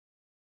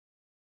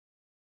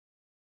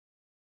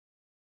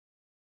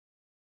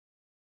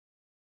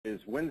is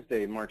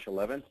Wednesday, March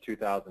 11th,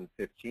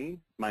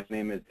 2015. My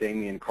name is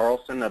Damian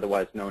Carlson,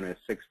 otherwise known as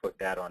 6foot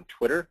Dad on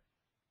Twitter.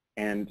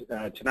 And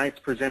tonight's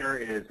presenter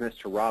is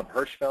Mr. Rob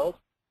Hirschfeld,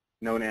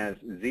 known as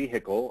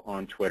Zhickle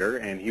on Twitter,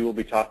 and he will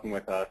be talking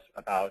with us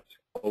about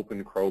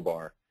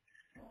OpenCrowbar.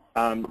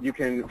 You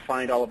can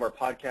find all of our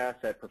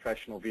podcasts at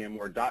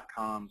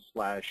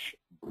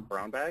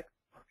professionalvmware.com/brownbag.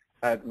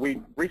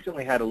 We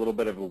recently had a little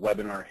bit of a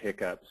webinar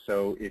hiccup,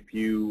 so if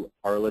you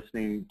are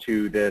listening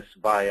to this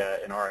via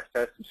an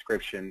RSS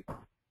subscription,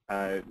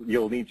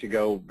 you'll need to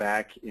go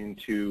back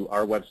into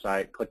our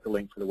website, click the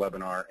link for the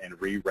webinar, and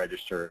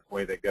re-register. The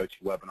way that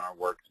GoToWebinar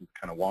works is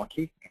kind of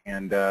wonky,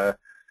 and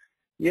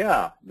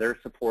yeah, their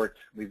support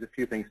leaves a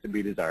few things to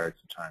be desired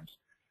sometimes.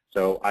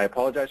 So I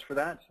apologize for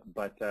that,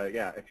 but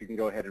yeah, if you can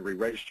go ahead and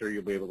re-register,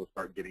 you'll be able to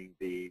start getting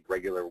the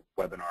regular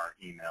webinar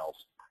emails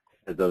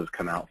as those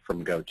come out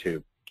from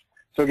GoTo.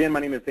 So again, my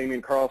name is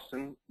Damian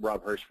Carlson.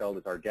 Rob Hirschfeld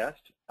is our guest.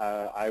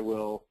 I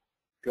will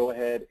go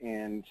ahead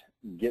and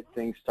get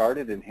things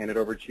started and hand it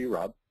over to you,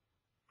 Rob.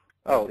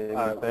 Oh,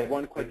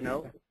 one quick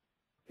note.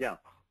 Yeah,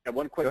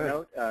 one quick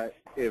note.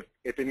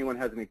 If anyone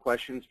has any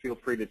questions, feel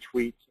free to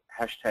tweet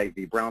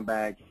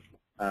 #vBrownbag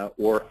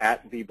or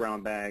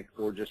 @vBrownbag,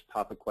 or just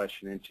pop a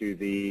question into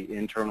the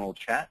internal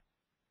chat,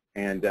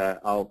 and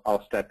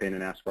I'll step in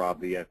and ask Rob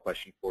the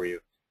question for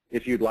you.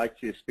 If you'd like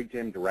to speak to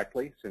him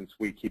directly, since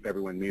we keep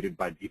everyone muted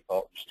by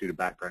default just due to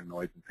background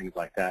noise and things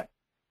like that,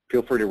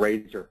 feel free to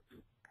raise your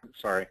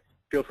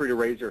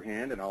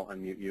hand, and I'll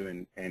unmute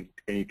you, and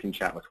you can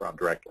chat with Rob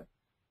directly.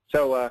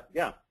 So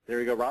yeah, there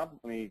you go, Rob.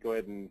 Let me go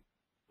ahead and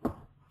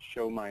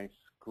show my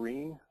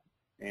screen,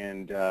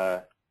 and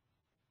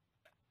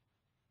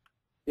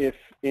if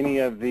any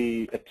of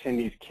the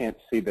attendees can't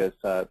see this,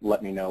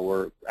 let me know.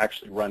 We're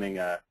actually running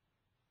a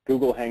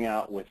Google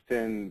Hangout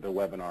within the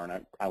webinar,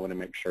 and I want to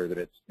make sure that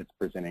it's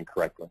presenting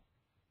correctly.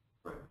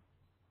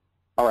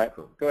 All right,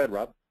 cool. Go ahead,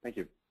 Rob. Thank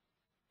you.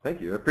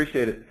 Thank you. I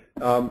appreciate it.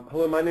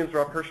 Hello, my name is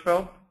Rob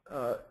Hirschfeld.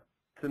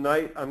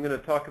 Tonight I'm going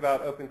to talk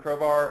about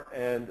OpenCrowbar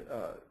and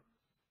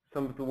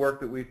some of the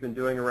work that we've been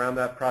doing around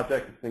that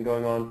project. It's been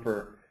going on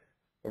for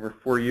over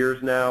 4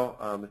 years now.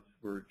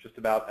 We're just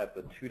about at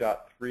the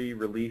 2.3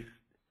 release,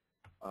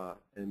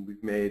 and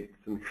we've made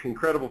some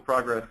incredible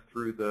progress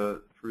through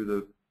the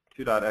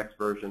 2.x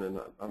version,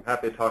 and I'm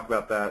happy to talk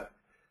about that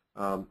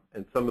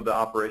and some of the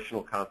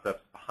operational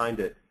concepts behind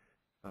it.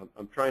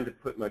 I'm trying to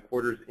put my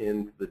quarters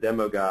into the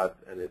demo gods,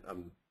 and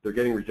they're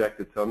getting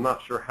rejected, so I'm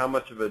not sure how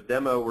much of a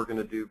demo we're going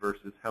to do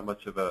versus how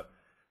much of a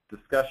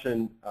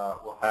discussion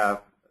we'll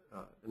have,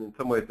 and in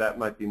some ways that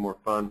might be more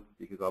fun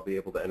because I'll be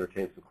able to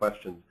entertain some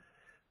questions.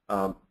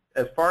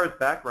 As far as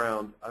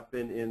background, I've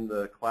been in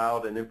the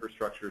cloud and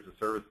infrastructure as a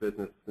service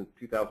business since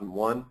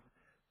 2001.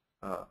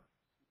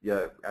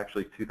 Yeah,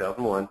 actually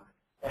 2001.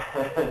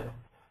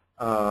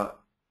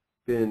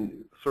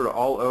 Been sort of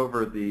all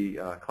over the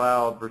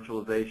cloud,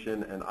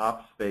 virtualization, and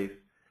ops space.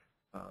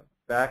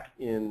 Back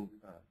in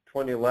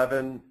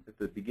 2011, at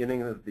the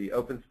beginning of the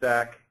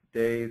OpenStack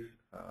days,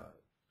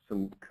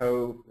 some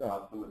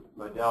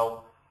my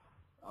Dell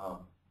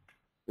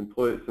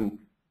employees, some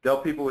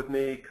Dell people with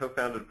me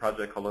co-founded a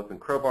project called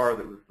OpenCrowbar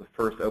that was the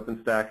first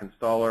OpenStack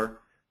installer.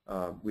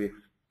 We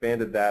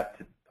expanded that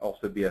to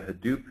also be a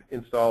Hadoop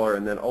installer,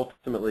 and then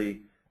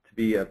ultimately to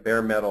be a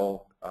bare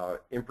metal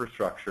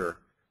infrastructure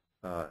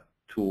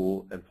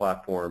tool and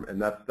platform, and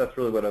that's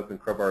really what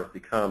OpenCrowbar has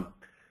become.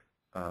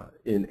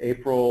 In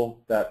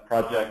April, that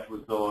project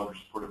was no longer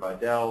supported by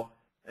Dell,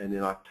 and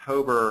in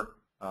October,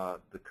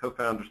 the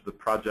co-founders of the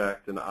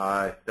project and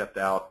I stepped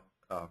out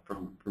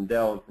from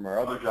Dell and from our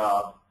other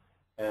jobs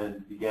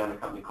and began a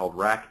company called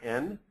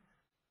RackN,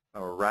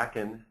 or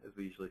RackN as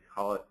we usually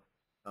call it,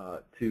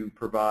 to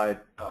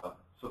provide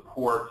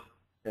support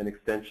and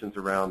extensions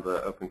around the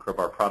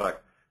OpenCrowbar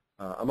product.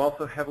 I'm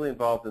also heavily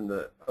involved in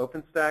the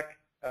OpenStack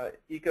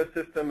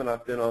ecosystem, and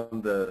I've been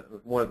on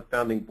one of the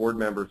founding board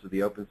members of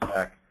the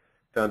OpenStack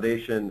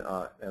Foundation,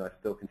 and I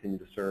still continue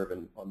to serve.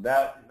 And in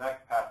that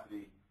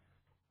capacity,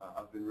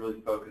 I've been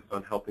really focused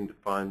on helping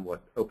define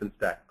what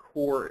OpenStack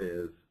Core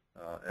is,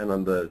 and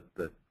on the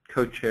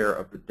co-chair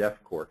of the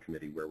Dev Core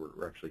committee, where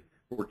we're actually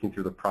working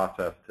through the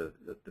process to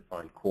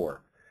define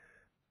core.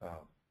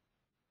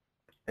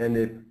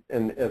 And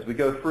as we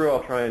go through,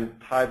 I'll try and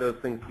tie those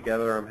things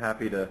together. I'm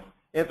happy to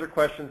answer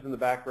questions in the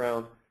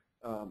background.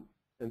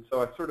 And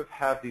so I sort of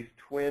have these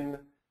twin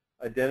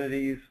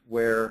identities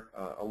where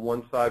on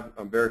one side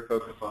I'm very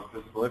focused on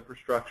physical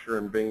infrastructure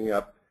and bringing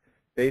up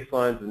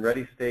baselines and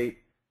ready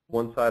state.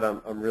 One side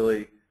I'm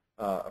really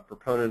a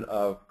proponent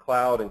of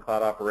cloud and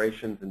cloud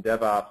operations and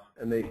DevOps,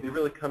 and they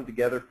really come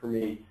together for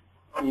me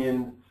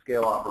in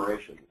scale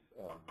operations.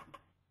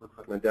 Looks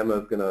like my demo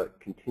is going to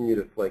continue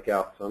to flake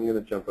out, so I'm going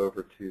to jump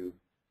over to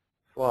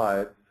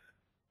slides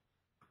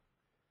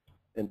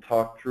and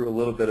talk through a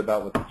little bit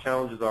about what the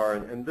challenges are.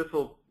 And this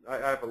will, I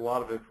have a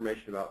lot of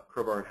information about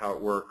Crowbar and how it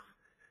works.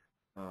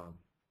 And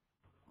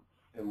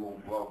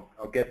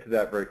I'll get to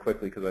that very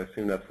quickly because I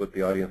assume that's what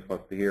the audience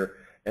wants to hear.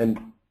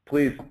 And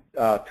please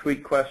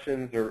tweet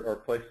questions or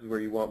places where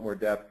you want more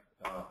depth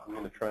I'm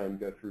going to try and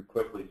go through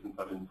quickly since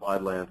I'm in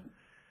slide land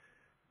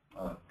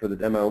for the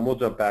demo, and we'll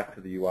jump back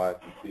to the UI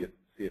and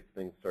see if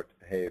things start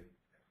to behave.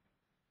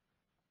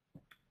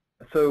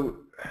 So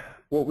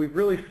what we've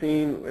really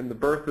seen in the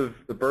birth of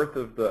the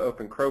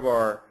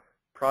OpenCrowbar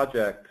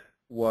project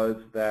was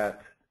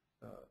that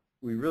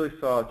we really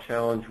saw a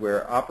challenge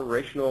where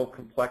operational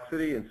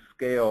complexity and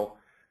scale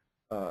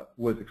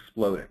was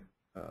exploding.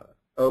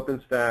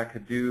 OpenStack,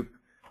 Hadoop,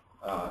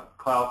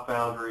 Cloud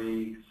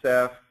Foundry,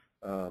 Ceph,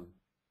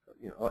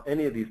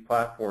 any of these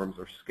platforms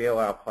are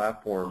scale-out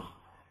platforms,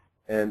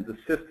 and the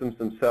systems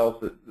themselves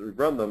that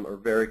run them are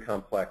very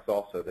complex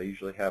also. They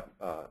usually have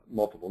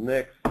multiple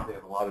NICs. They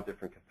have a lot of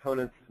different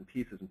components and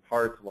pieces and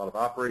parts, a lot of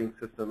operating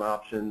system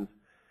options,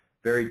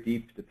 very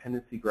deep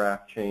dependency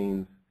graph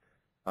chains,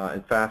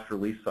 and fast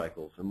release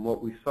cycles. And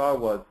what we saw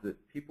was that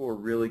people were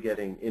really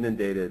getting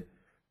inundated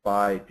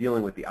by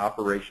dealing with the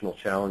operational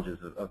challenges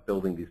of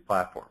building these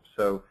platforms.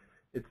 So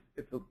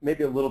it's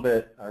maybe a little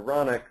bit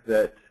ironic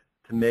that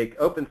to make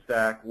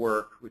OpenStack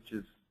work, which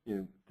is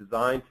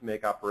designed to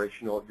make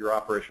your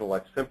operational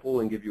life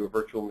simple and give you a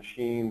virtual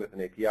machine with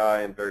an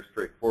API and very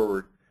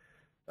straightforward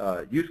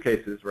use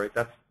cases, right?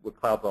 That's what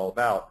cloud's all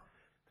about.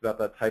 It's about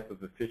that type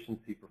of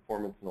efficiency,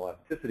 performance, and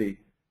elasticity.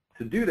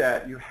 To do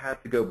that, you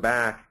had to go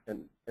back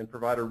and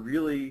provide a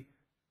really,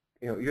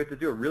 you had to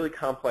do a really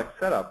complex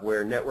setup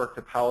where network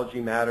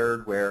topology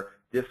mattered, where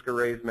disk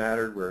arrays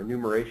mattered, where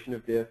enumeration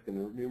of disk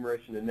and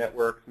enumeration of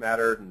networks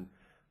mattered, and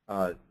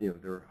there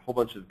were a whole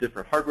bunch of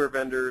different hardware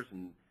vendors.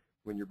 And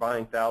when you're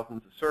buying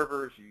thousands of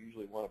servers, you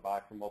usually want to buy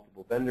from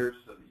multiple vendors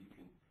so that you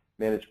can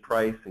manage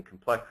price and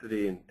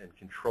complexity and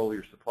control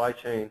your supply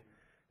chain.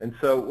 And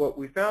so what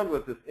we found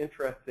was this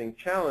interesting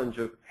challenge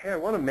of, hey, I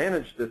want to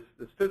manage this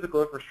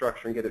physical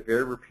infrastructure and get it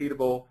very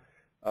repeatable,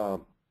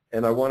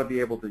 and I want to be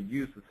able to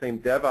use the same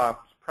DevOps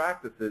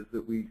practices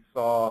that we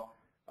saw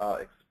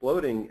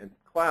exploding in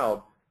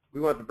cloud. We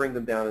wanted to bring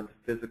them down into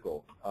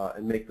physical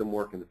and make them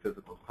work in the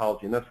physical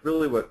topology. And that's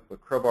really what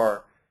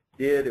Crowbar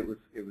did. It was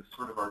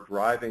sort of our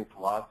driving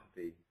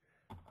philosophy.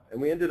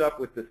 And we ended up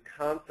with this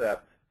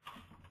concept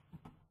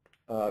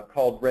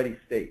called ready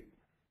state.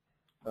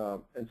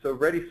 And so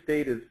ready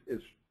state is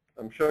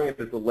I'm showing it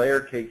as a layer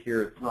cake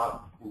here. It's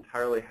not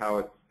entirely how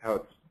it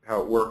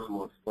works, and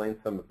we'll explain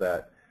some of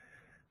that.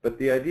 But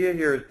the idea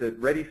here is that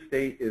ready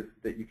state is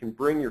that you can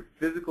bring your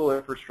physical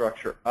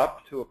infrastructure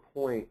up to a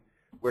point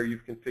where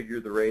you've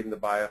configured the RAID and the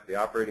BIOS, the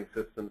operating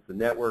systems, the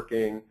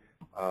networking,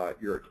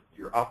 your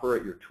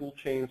tool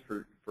chains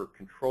for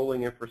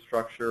controlling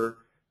infrastructure.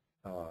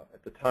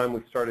 At the time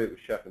we started, it was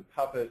Chef and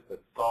Puppet,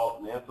 but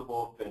Salt and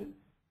Ansible have been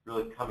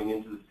really coming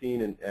into the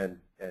scene and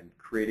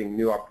creating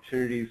new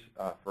opportunities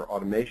for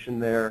automation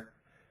there.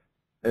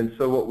 And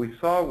so what we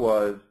saw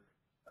was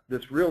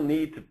this real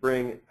need to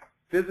bring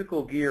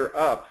physical gear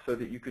up so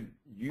that you could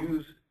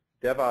use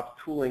DevOps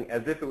tooling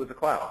as if it was a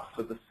cloud.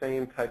 So the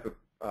same type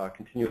of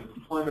continuous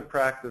deployment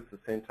practice, the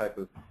same type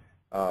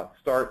of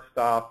start,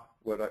 stop,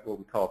 what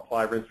we call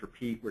apply, rinse,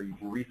 repeat, where you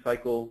can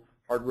recycle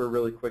hardware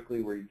really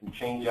quickly, where you can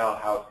change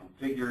out how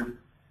it's configured.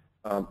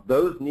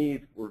 Those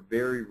needs were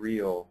very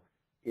real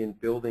in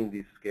building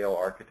these scale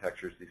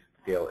architectures, these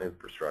scale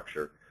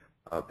infrastructure.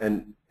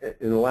 And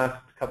in the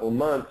last couple of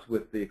months,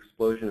 with the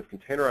explosion of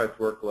containerized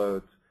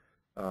workloads,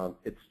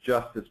 it's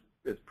just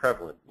as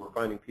prevalent. We're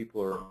finding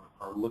people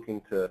are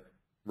looking to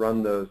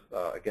run those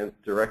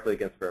directly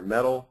against bare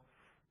metal.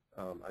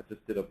 I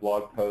just did a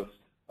blog post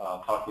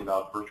talking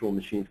about virtual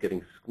machines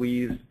getting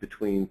squeezed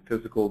between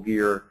physical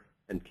gear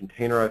and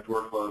containerized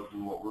workloads.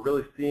 And what we're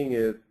really seeing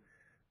is,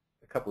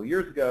 a couple of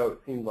years ago, it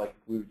seemed like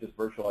we would just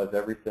virtualize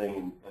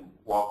everything and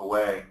walk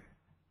away.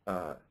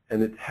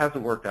 And it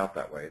hasn't worked out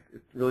that way.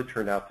 It's really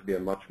turned out to be a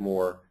much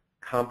more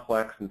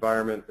complex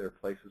environment. There are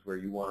places where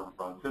you want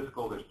to run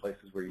physical. There's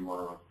places where you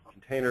want to run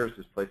containers.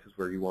 There's places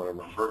where you want to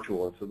run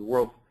virtual. And so the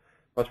world's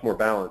much more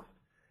balanced.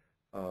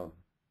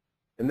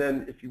 And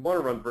then if you want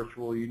to run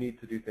virtual, you need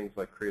to do things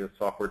like create a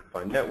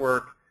software-defined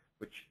network,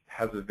 which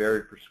has a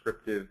very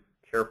prescriptive,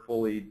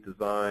 carefully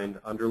designed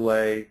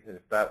underlay. And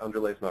if that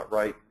underlay is not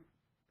right,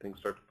 things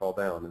start to fall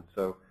down. And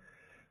so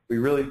we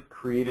really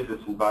created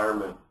this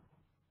environment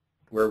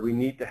where we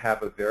need to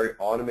have a very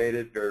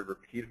automated, very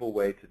repeatable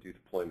way to do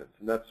deployments.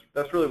 And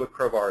that's really what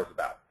Crowbar is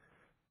about.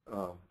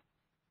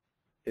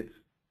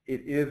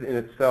 It is in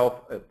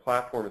itself a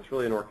platform. It's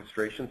really an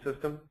orchestration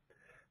system.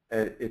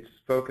 And it's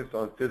focused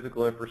on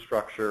physical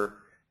infrastructure.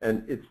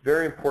 And it's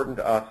very important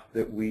to us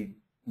that we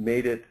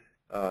made it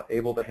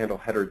able to handle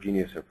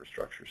heterogeneous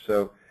infrastructure.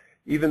 So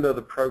even though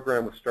the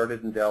program was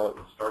started in Dell, it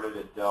was started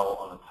at Dell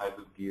on a type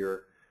of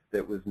gear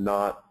that was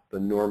not the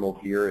normal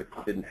gear. It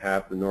didn't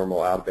have the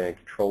normal out-of-band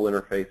control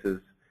interfaces.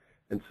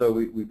 And so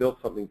we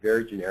built something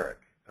very generic.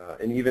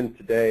 And even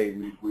today,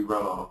 we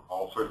run on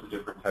all sorts of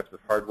different types of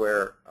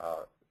hardware.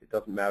 It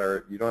doesn't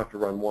matter. You don't have to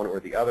run one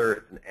or the other.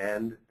 It's an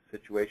and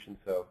situation.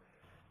 So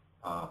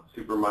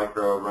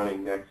Supermicro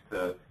running next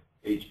to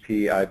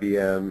HP,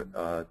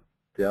 IBM,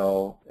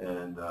 Dell,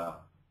 and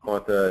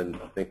Quanta, and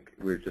I think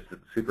we're just at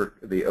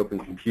the Open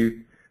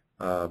Compute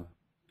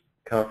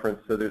conference.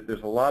 So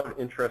there's a lot of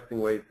interesting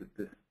ways that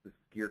this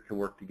gear can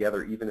work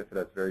together, even if it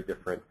has very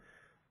different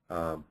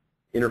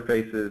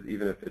interfaces,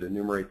 even if it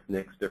enumerates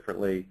NICs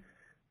differently.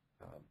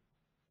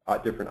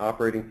 Different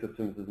operating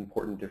systems is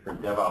important.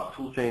 Different DevOps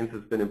tool chains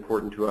has been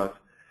important to us.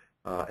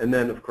 And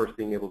then, of course,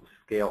 being able to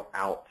scale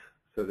out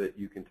so that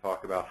you can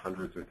talk about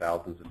hundreds or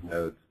thousands of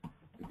nodes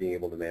and being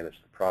able to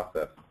manage the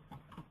process.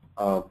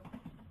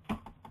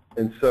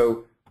 And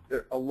so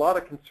a lot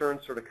of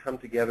concerns sort of come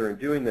together in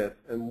doing this.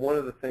 And one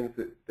of the things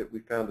that we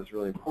found is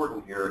really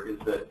important here is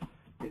that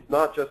it's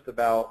not just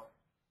about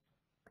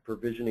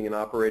provisioning an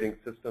operating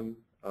system.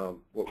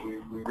 What we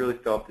really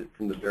felt it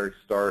from the very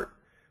start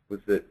was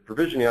that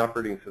provisioning the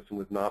operating system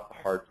was not the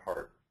hard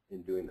part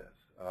in doing this.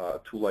 A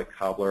tool like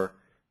Cobbler,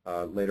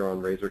 later on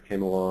Razor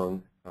came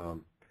along,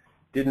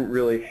 didn't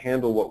really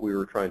handle what we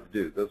were trying to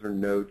do. Those are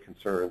node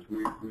concerns.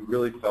 We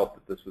really felt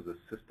that this was a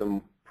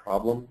system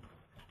problem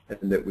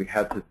and that we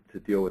had to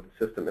deal with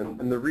the system.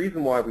 And the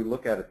reason why we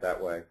look at it that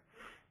way,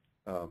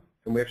 and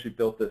we actually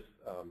built this,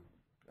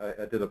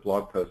 I did a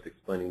blog post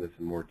explaining this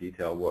in more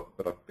detail, what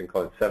I've been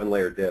calling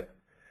 7-layer dip.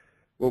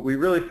 What we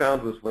really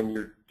found was when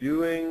you're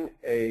doing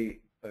a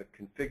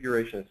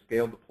configuration, a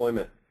scale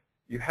deployment,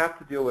 you have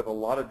to deal with a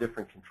lot of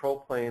different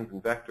control planes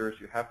and vectors.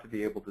 You have to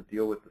be able to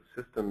deal with the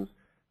systems,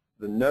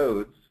 the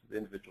nodes, the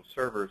individual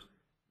servers,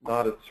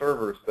 not as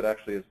servers, but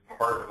actually as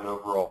part of an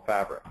overall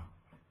fabric.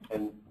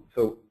 And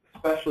so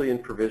especially in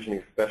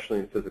provisioning, especially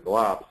in physical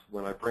ops,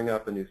 when I bring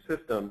up a new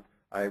system,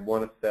 I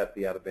want to set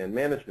the out-of-band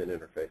management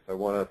interface. I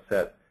want to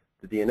set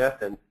the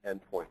DNS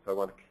endpoints. I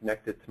want to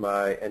connect it to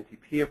my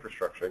NTP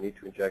infrastructure. I need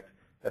to inject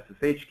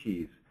SSH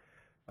keys.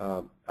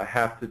 I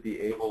have to be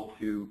able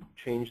to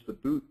change the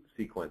boot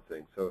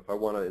sequencing. So if I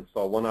want to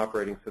install one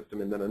operating system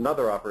and then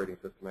another operating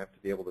system, I have to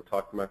be able to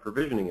talk to my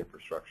provisioning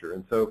infrastructure.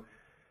 And so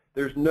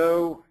there's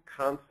no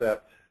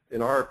concept,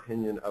 in our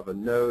opinion, of a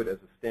node as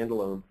a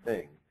standalone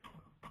thing,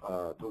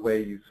 the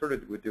way you sort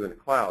of would do in a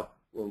cloud.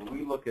 When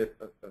we look at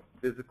a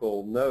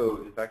physical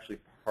node, it's actually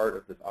part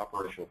of this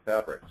operational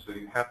fabric. So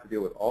you have to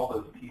deal with all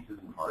those pieces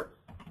and parts.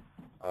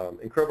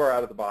 And Crowbar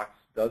out of the box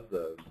does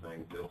those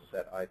things. It'll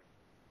set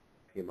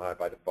IPMI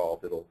by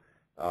default. It'll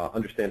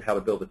understand how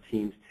to build a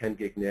Teams 10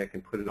 gig NIC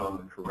and put it on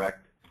the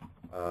correct,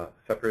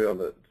 separate on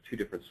the 2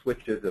 different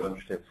switches. It'll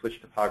understand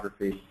switch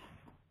topography.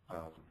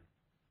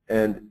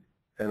 And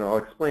I'll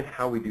explain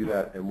how we do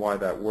that and why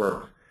that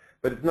works.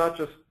 But it's not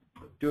just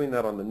doing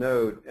that on the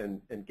node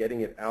and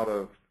getting it out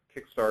of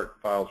Kickstart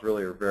files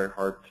really are very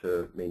hard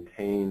to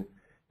maintain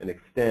and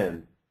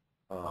extend.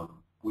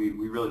 We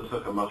really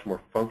took a much more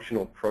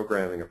functional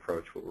programming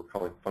approach, what we're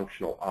calling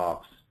functional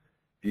ops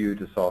view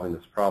to solving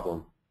this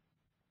problem.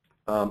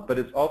 But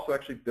it's also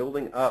actually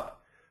building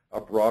up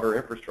a broader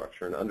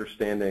infrastructure and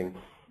understanding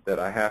that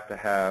I have to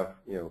have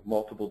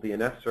multiple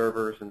DNS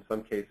servers. In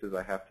some cases,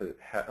 I have to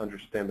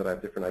understand that I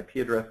have different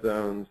IP address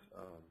zones.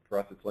 For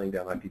us, it's laying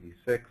down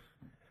IPv6,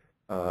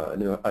 a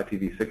new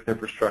IPv6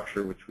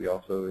 infrastructure, which we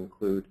also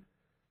include,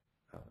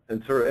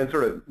 and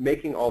sort of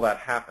making all that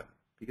happen.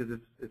 Because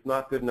it's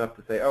not good enough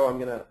to say, oh, I'm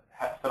going to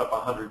set up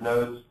 100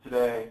 nodes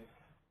today,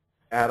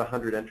 add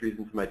 100 entries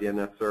into my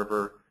DNS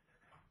server.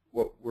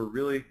 What we're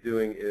really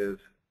doing is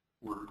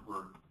we're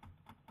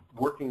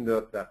working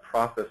that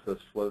process so it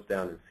slows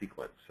down in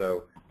sequence.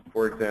 So,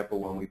 for example,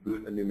 when we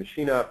boot a new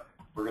machine up,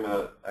 we're going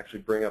to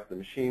actually bring up the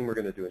machine. We're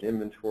going to do an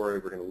inventory.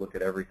 We're going to look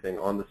at everything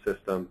on the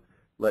system,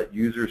 let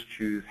users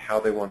choose how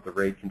they want the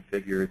RAID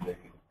configured. They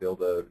can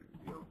build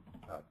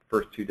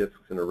first 2 disks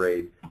in a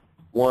RAID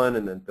 1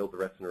 and then build the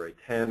rest in array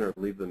 10 or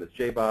leave them as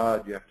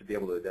JBOD. You have to be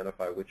able to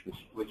identify which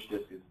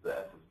disk is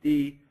the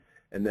SSD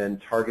and then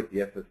target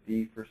the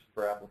SSD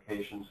for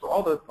applications. So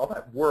all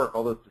that work,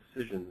 all those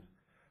decisions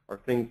are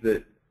things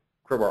that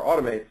Crowbar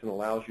automates and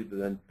allows you to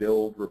then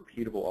build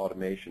repeatable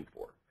automation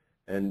for.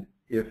 And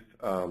if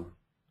one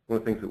of the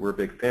things that we're a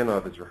big fan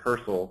of is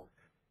rehearsal.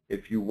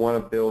 If you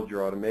want to build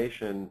your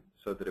automation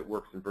so that it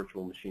works in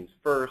virtual machines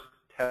first,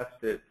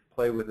 test it,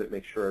 play with it,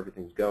 make sure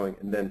everything's going,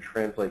 and then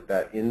translate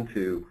that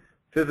into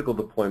physical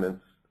deployments,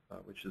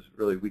 which is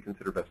really we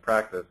consider best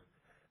practice,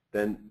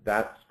 then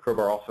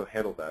Crowbar also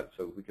handles that.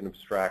 So we can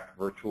abstract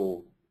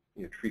virtual,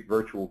 treat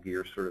virtual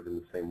gear sort of in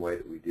the same way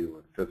that we do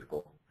with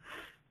physical.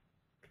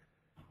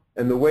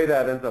 And the way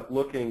that ends up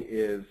looking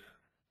is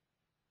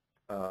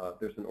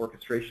there's an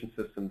orchestration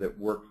system that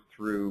works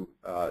through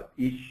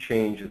each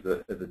change as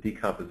a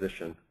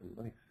decomposition. And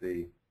let me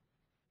see.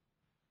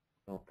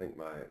 I don't think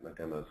my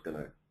demo is going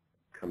to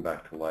come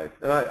back to life.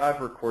 And I've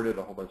recorded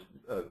a whole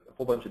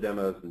bunch of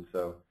demos, and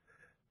so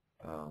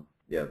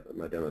yeah,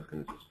 my demo is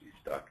going to just be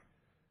stuck.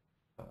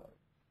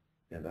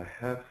 And I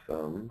have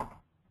some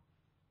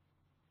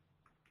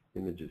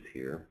images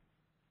here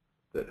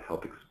that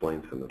help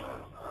explain some of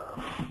that.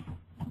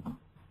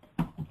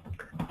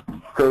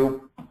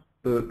 So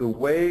the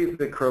way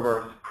that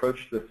Crowbar has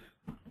approached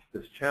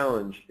this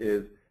challenge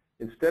is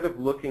instead of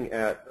looking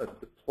at a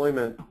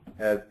deployment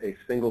as a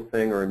single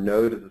thing or a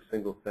node as a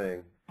single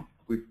thing,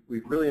 we've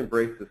really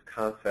embraced this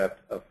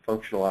concept of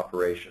functional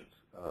operations.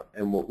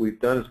 And what we've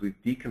done is we've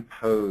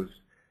decomposed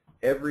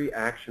every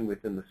action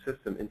within the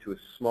system into as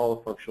small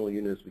a functional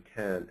unit as we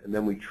can, and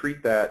then we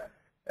treat that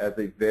as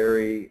a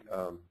very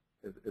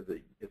as a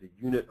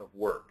unit of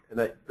work. And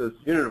that those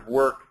unit of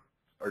work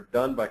are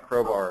done by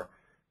Crowbar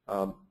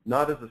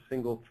not as a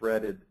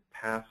single-threaded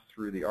pass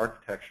through the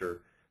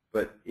architecture,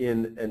 but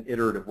in an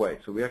iterative way.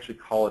 So we actually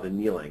call it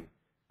annealing.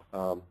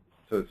 So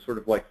it's sort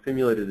of like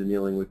simulated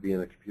annealing would be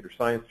in a computer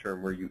science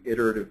term, where you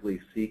iteratively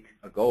seek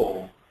a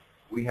goal.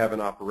 We have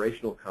an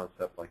operational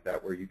concept like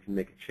that, where you can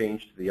make a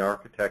change to the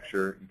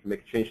architecture, you can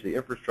make a change to the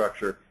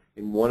infrastructure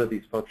in one of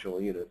these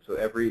functional units. So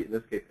in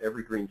this case,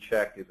 every green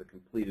check is a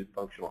completed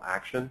functional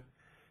action,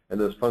 and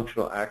those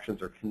functional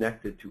actions are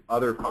connected to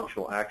other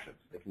functional actions.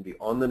 They can be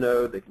on the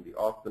node, they can be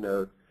off the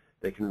node,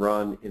 they can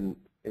run in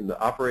the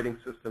operating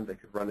system, they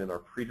could run in our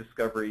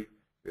pre-discovery.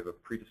 We have a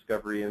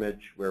pre-discovery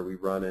image where we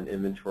run an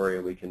inventory,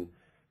 and we can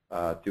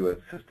do a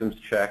systems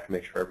check,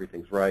 make sure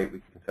everything's right. We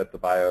can set the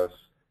BIOS,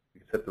 we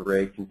can set the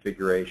RAID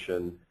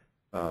configuration.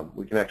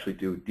 We can actually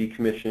do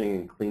decommissioning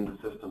and clean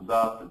the systems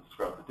up and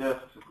scrub the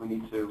disks if we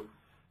need to.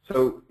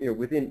 So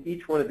within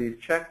each one of these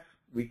checks,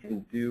 we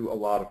can do a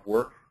lot of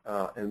work,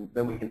 and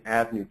then we can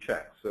add new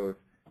checks. So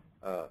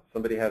if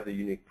somebody has a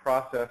unique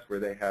process where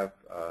they have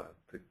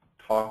to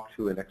talk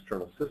to an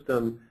external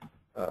system,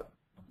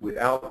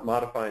 without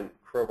modifying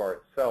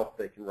Crowbar itself,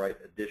 they can write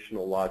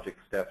additional logic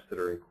steps that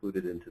are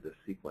included into the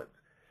sequence.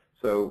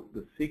 So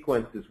the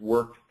sequence is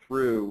worked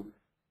through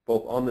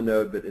both on the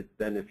node, but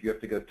then if you have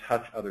to go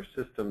touch other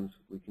systems,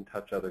 we can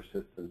touch other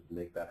systems and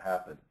make that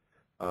happen.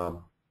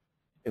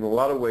 In a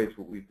lot of ways,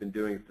 what we've been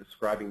doing is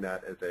describing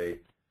that as a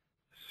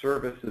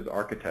services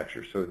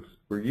architecture. So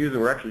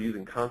we're actually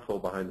using console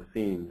behind the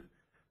scenes,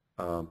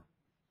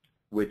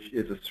 which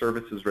is a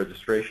services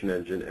registration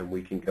engine, and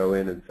we can go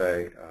in and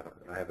say,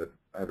 I have it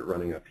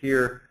running up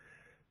here.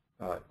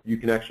 You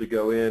can actually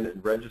go in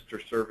and register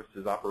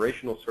services,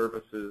 operational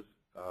services,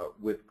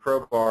 with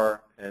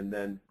Crowbar, and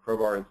then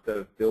Crowbar, instead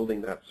of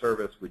building that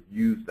service, would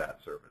use that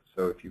service.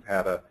 So if you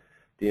had a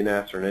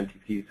DNS or an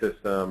NTP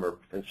system, or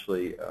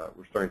potentially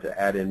we're starting to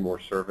add in more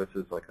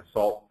services like a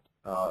salt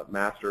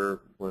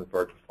master, one of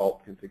our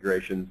default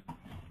configurations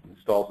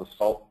installs a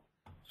salt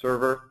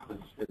server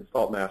in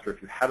salt master.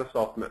 If you had a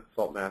salt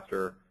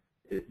master,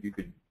 you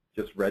could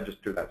just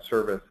register that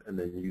service and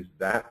then use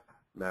that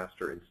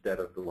master instead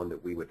of the one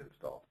that we would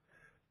install.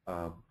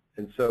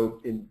 And so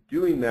in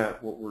doing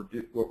that, what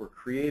we're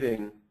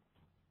creating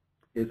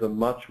is a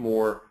much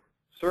more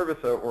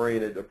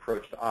service-oriented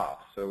approach to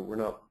ops. So we're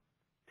not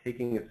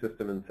taking a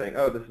system and saying,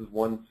 oh, this is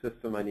one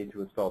system, I need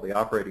to install the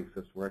operating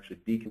system. We're actually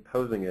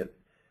decomposing it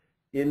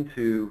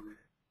into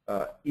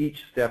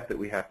each step that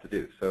we have to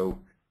do. So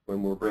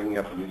when we're bringing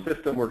up a new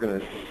system, we're going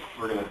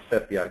to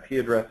set the IP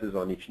addresses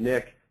on each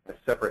NIC as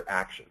separate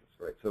actions,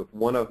 right? So if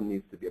one of them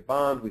needs to be a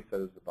bond, we set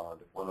as a bond.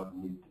 If one of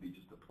them needs to be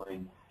just a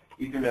plain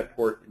Ethernet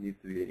port, it needs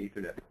to be an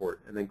Ethernet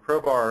port. And then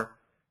Crowbar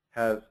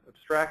has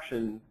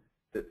abstraction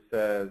that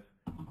says,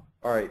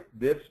 all right,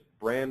 this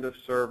brand of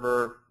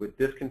server with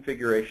this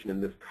configuration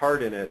and this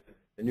card in it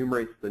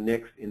enumerates the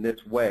NICs in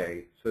this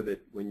way, so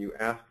that when you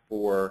ask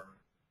for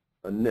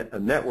a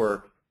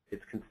network,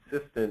 it's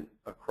consistent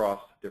across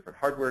different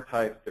hardware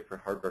types,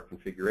 different hardware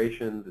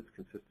configurations. It's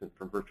consistent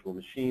from virtual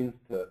machines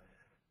to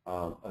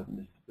a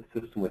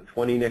system with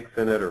 20 NICs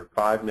in it or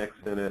 5 NICs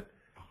in it.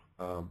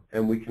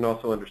 And we can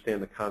also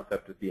understand the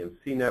concept of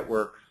VMC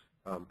networks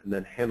and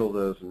then handle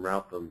those and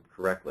route them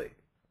correctly.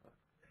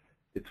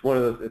 It's one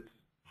of those,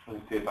 let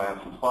me see if I have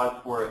some slides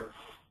for it.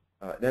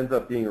 It ends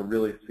up being a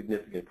really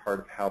significant part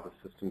of how the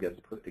system gets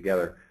put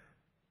together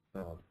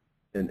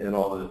and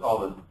all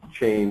the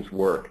chains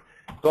work.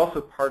 It's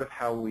also part of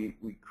how we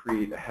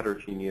create a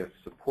heterogeneous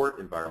support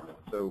environment.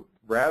 So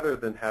rather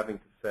than having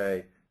to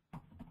say,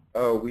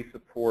 oh, we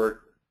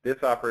support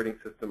this operating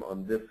system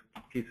on this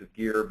piece of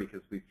gear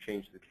because we've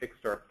changed the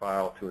kickstart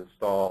file to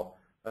install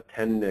a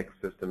 10 NIC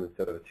system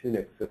instead of a 2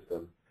 NIC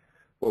system,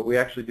 what we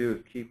actually do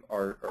is keep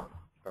our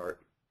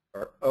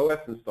OS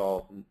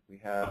installs, and we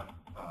have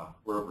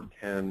we're over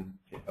 10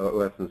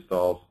 OS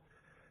installs,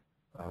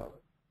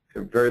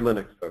 very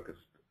Linux focused,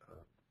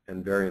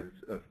 and variants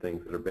of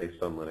things that are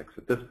based on Linux.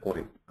 At this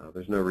point,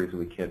 there's no reason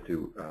we can't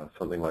do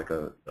something like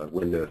a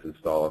Windows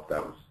install if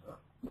that was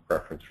a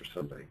preference for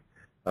somebody.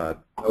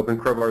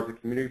 OpenCrowbar is a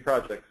community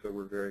project, so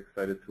we're very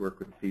excited to work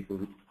with people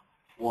who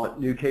want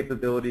new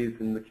capabilities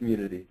in the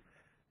community.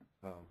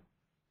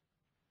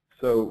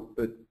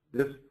 But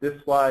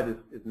this slide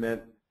is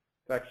meant,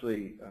 it's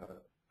actually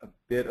a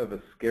bit of a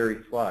scary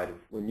slide.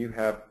 When you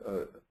have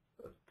a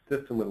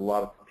system with a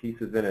lot of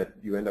pieces in it,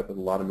 you end up with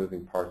a lot of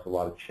moving parts, a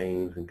lot of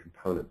chains and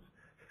components.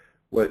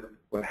 What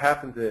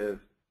happens is,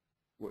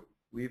 what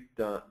we've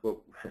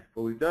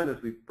done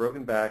is we've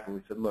broken back and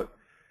we said, look,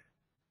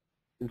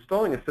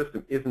 installing a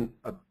system isn't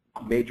a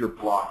major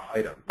block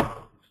item.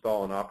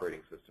 Install an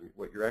operating system.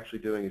 What you're actually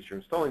doing is you're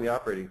installing the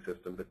operating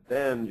system, but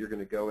then you're going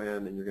to go in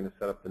and you're going to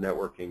set up the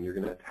networking. You're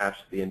going to attach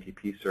to the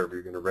NTP server.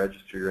 You're going to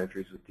register your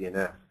entries with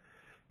DNS.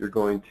 You're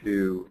going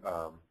to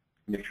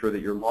make sure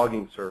that your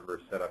logging server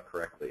is set up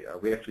correctly.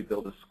 We actually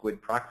build a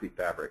squid proxy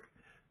fabric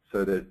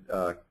so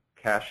that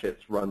cache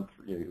hits run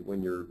through,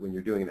 when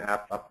you're doing an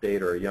app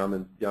update or a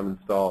yum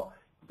install,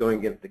 going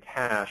against the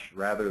cache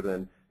rather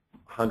than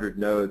 100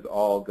 nodes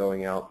all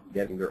going out and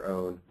getting their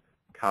own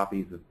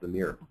copies of the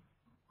mirror.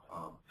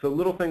 So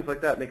little things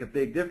like that make a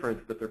big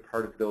difference, but they're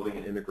part of building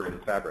an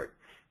integrated fabric.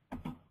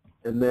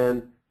 And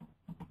then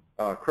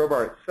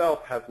Crowbar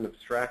itself has an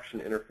abstraction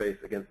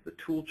interface against the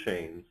tool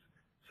chains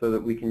so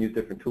that we can use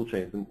different tool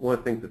chains. And one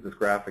of the things that this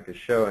graphic is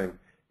showing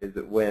is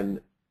that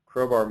when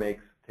Crowbar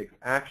takes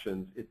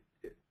actions,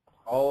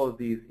 all of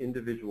these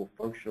individual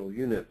functional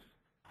units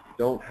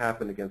don't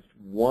happen against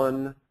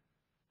one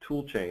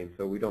tool chain.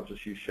 So we don't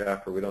just use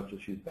Chef, or we don't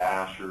just use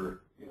Bash,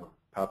 or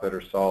Puppet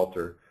or Salt,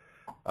 or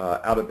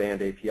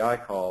out-of-band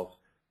API calls.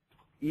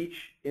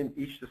 Each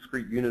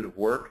discrete unit of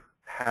work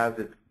has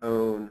its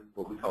own,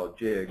 what we call a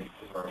jig,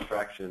 our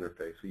abstraction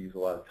interface. We use a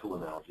lot of tool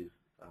analogies.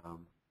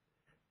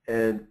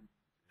 And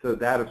so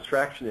that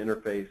abstraction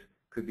interface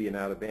could be an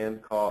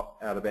out-of-band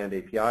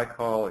API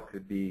call. It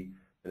could be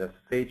an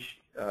SSH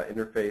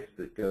interface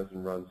that goes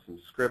and runs some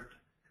script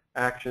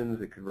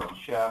actions. It could run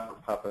Chef or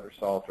Puppet or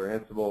Salt or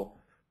Ansible,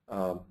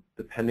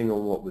 depending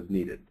on what was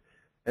needed.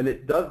 And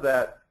it does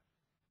that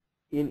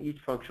in each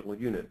functional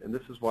unit. And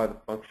this is why the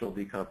functional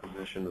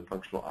decomposition, the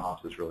functional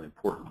ops is really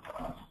important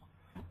to us.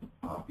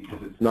 Because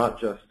it's not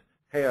just,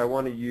 hey, I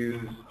want to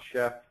use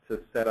Chef to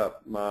set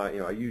up my,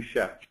 I use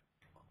Chef,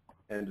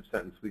 end of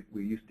sentence.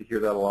 We used to hear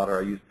that a lot, or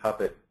I use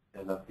Puppet,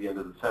 and that's the end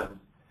of the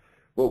sentence.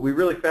 What we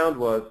really found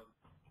was,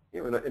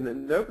 in the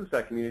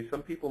OpenStack community,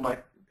 some people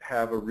might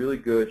have a really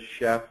good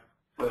Chef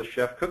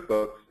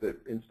cookbooks that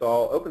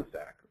install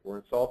OpenStack or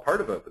install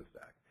part of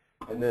OpenStack.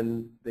 And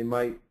then they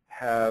might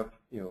have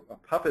a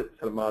Puppet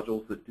set of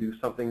modules that do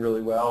something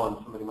really well, and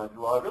somebody might say,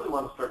 well, I really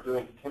want to start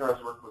doing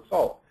containerized work with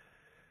Salt.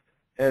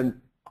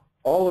 And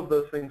all of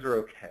those things are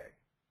okay.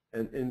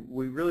 And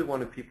we really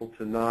wanted people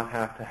to not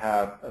have to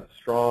have a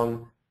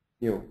strong,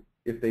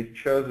 if they've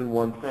chosen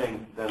one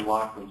thing, then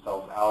lock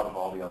themselves out of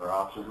all the other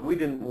options. And we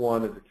didn't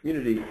want, as a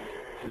community,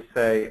 to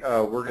say,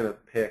 oh, we're going to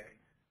pick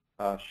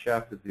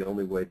Chef as the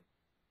only way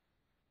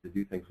to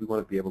do things. We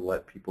want to be able to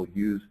let people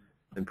use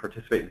and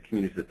participate in the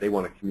communities that they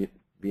want to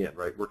be in,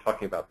 right? We're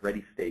talking about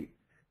ready state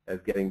as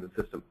getting the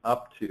system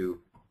up to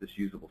this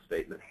usable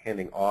state and then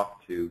handing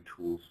off to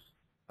tools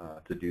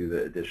to do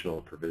the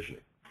additional provisioning.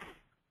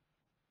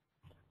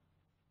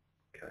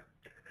 Okay.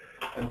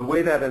 And the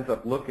way that ends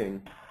up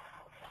looking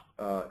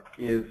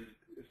is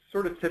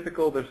sort of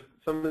typical. There's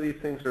some of these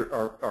things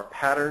are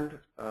patterned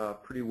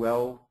pretty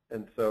well,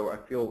 and so I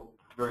feel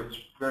very,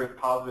 very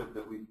positive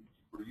that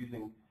we're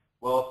using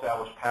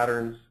well-established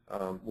patterns.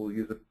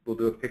 We'll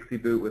do a pixie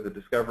boot with a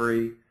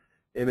discovery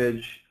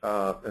image,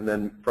 and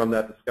then from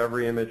that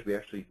discovery image, we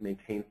actually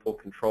maintain full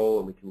control,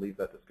 and we can leave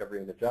that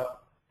discovery image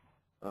up.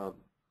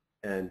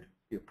 And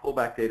pull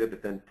back data,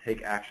 but then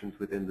take actions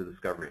within the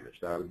discovery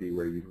image. That would be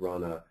where you'd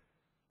run a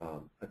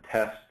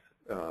test,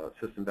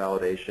 system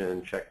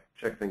validation,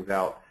 check things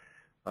out.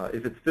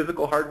 If it's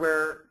physical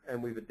hardware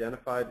and we've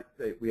identified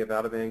that we have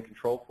out-of-band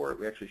control for it,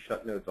 we actually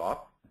shut nodes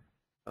off,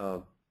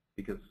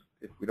 because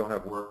if we don't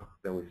have work,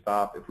 then we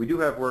stop. If we do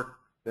have work,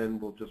 then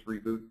we'll just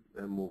reboot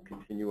and we'll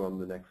continue on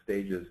the next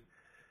stages.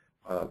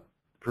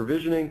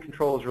 Provisioning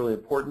control is really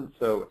important.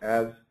 So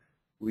as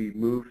we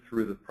move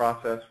through the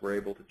process, we're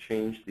able to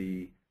change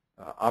the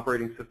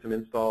operating system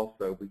install,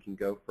 so we can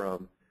go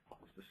from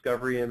this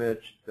discovery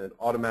image to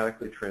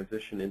automatically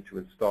transition into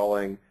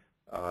installing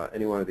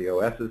any one of the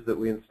OSs that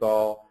we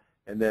install.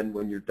 And then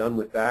when you're done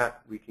with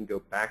that, we can go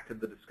back to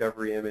the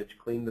discovery image,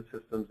 clean the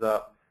systems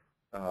up,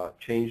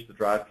 change the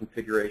drive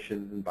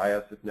configurations and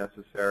BIOS if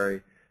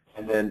necessary,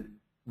 and then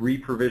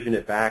re-provision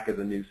it back as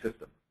a new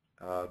system.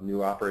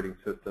 New operating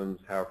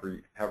systems,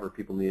 however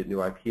people needed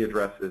new IP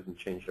addresses, and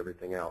change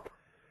everything out.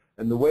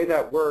 And the way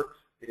that works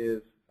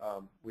is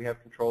we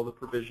have control of the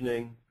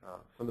provisioning.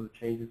 Some of the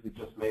changes we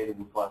just made in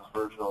this last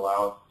version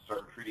allow us to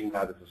start treating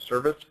that as a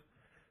service,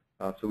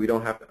 so we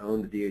don't have to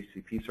own the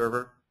DHCP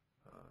server.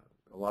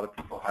 A lot of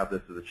people have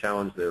this as a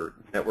challenge. Their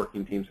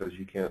networking team says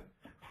you can't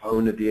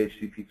own a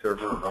DHCP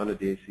server or run a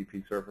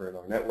DHCP server in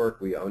our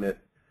network. We own it.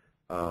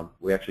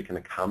 We actually can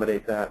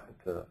accommodate that.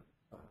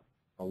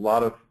 A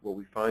lot of what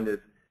we find is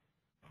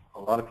a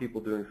lot of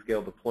people doing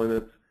scale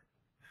deployments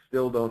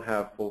still don't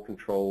have full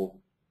control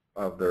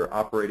of their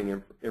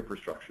operating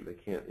infrastructure. They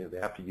can't, they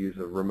have to use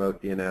a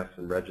remote DNS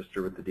and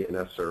register with the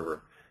DNS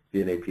server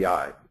via an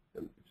API.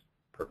 And it's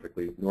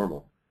perfectly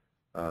normal.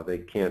 They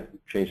can't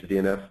change the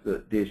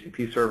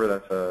DHCP server.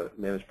 That's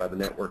managed by the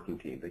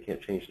networking team. They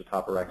can't change the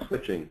top-of-rack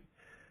switching.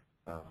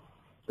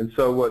 And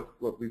so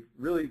what we've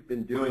really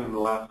been doing in the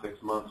last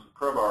 6 months with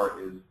Crowbar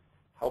is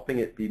helping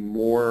it be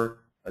more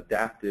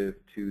adaptive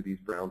to these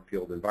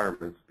brownfield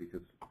environments,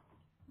 because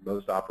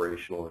most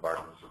operational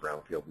environments are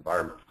brownfield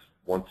environments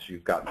once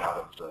you've gotten out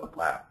of the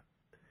lab.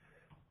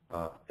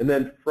 And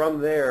then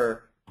from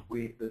there,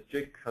 this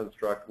jig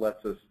construct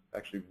lets us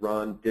actually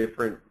run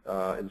different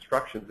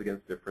instructions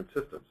against different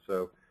systems.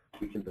 So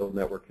we can build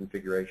network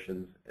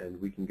configurations,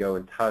 and we can go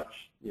and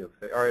touch,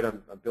 say, all right,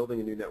 I'm building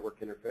a new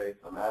network interface,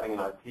 I'm adding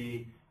an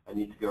IP, I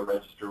need to go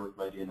register with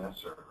my DNS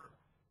server.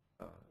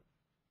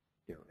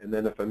 And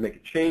then if I make a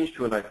change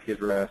to an IP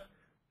address,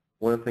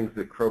 one of the things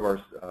that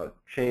Crowbar's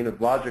chain of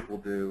logic will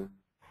do,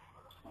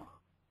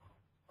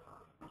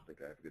 I think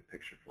I have a good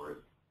picture for it.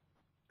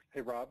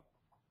 Hey, Rob.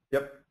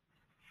 Yep.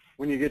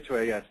 When you get to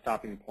a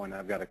stopping point,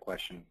 I've got a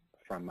question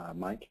from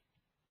Mike.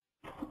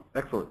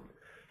 Excellent.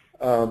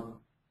 I'll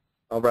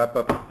wrap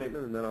up the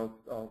statement and then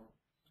I'll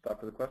stop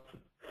for the question.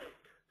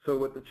 So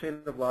what the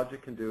chain of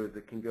logic can do is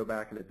it can go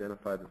back and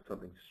identify that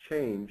something's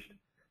changed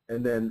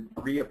and then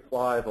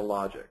reapply the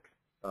logic.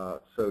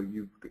 So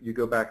you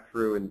go back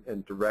through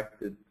and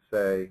directed,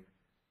 say,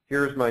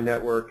 here's my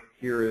network,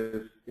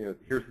 here's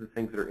the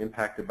things that are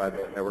impacted by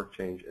that network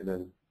change, and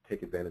then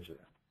take advantage of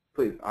that.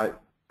 Please,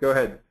 go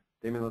ahead,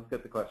 Damien. Let's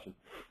get the question.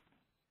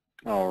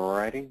 All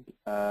righty.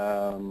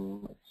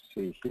 Let's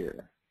see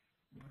here.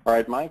 All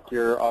right, Mike,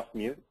 you're off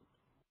mute.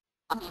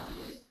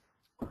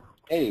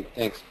 Hey,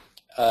 thanks.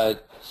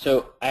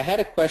 So I had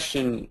a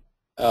question.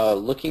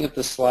 Looking at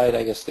the slide,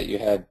 I guess that you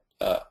had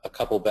a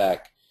couple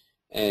back.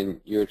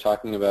 And you were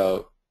talking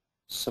about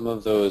some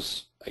of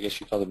those, I guess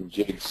you call them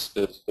jigs,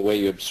 the way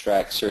you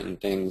abstract certain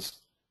things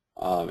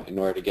in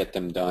order to get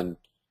them done.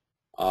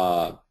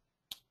 The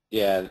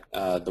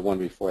one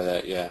before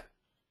that, yeah.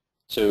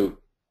 So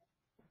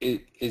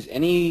is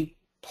any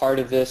part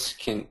of this,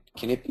 can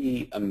it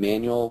be a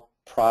manual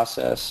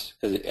process?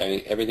 Because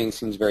everything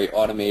seems very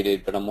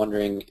automated, but I'm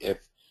wondering if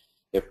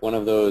one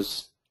of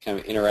those kind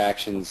of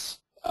interactions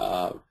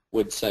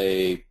would,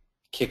 say,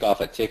 kick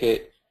off a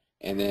ticket,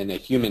 and then a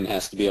human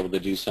has to be able to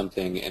do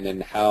something, and then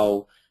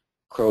how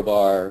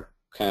Crowbar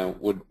kind of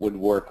would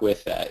work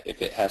with that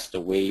if it has to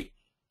wait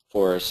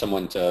for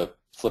someone to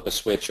flip a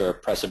switch or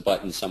press a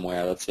button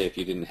somewhere. Let's say if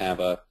you didn't have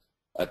a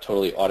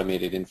totally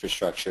automated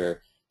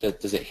infrastructure,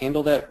 does it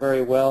handle that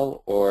very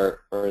well,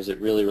 or does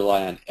it really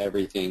rely on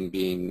everything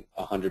being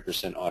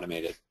 100%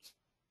 automated? It's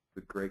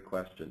a great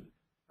question.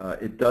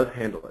 It does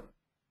handle it.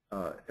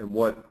 And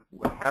what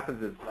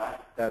happens is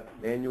that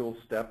manual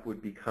step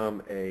would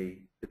become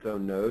its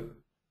own node.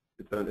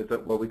 It's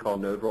what we call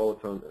node role,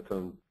 its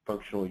own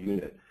functional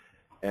unit.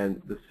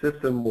 And the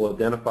system will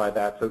identify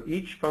that. So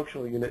each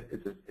functional unit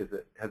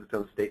has its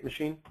own state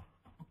machine.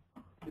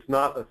 It's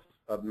not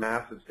a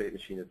massive state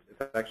machine.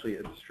 It's actually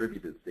a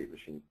distributed state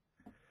machine.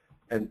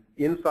 And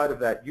inside of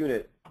that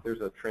unit,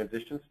 there's a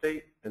transition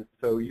state. And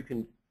so you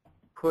can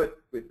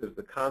there's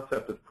the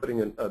concept of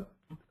putting a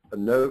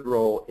node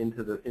role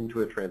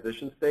into a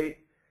transition state,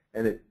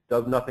 and it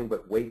does nothing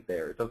but wait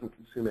there. It doesn't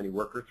consume any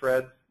worker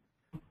threads.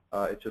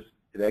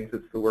 It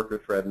exits the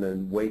worker thread and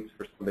then waits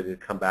for somebody to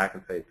come back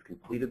and say it's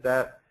completed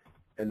that,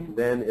 and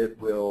then it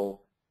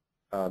will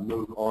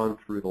move on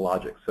through the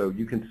logic. So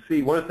you can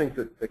see one of the things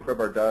that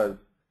Crowbar does,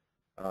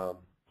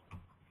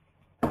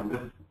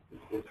 and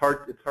it's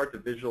hard to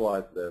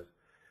visualize this,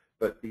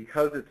 but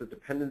because it's a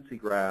dependency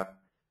graph,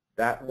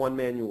 that one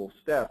manual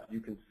step, you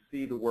can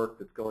see the work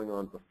that's going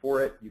on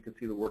before it, you can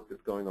see the work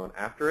that's going on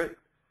after it.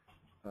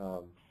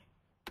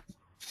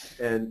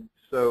 And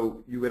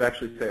so you would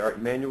actually say, all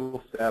right,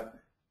 manual step,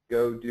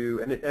 go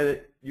do, and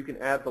you can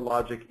add the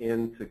logic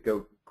in to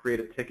go create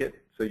a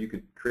ticket. So you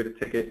could create a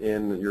ticket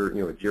in your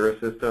a Jira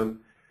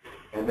system,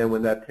 and then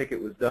when that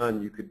ticket was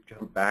done, you could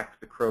come back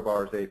to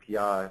Crowbar's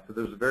API. So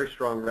there's a very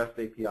strong REST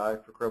API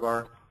for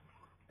Crowbar,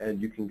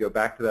 and you can go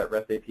back to that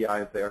REST API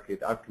and say, okay,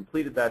 I've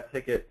completed that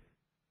ticket,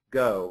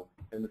 go,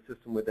 and the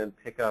system would then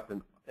pick up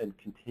and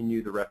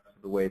continue the rest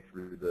of the way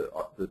through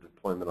the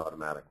deployment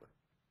automatically.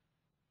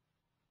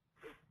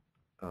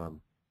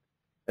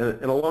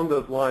 And along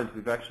those lines,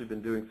 we've actually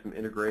been doing some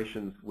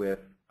integrations with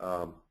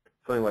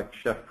something like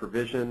Chef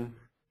Provision,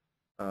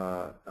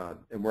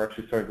 and we're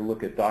actually starting to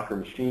look at Docker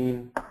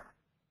Machine,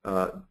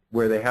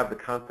 where they have the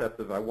concept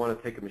of I want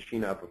to take a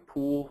machine out of a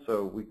pool,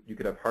 so you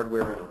could have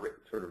hardware in a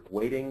sort of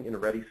waiting in a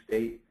ready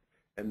state,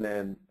 and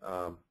then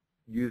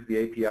use the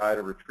API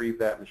to retrieve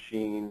that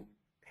machine,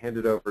 hand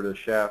it over to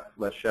Chef,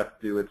 let Chef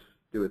do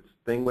its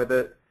thing with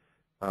it,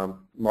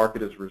 mark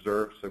it as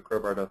reserved so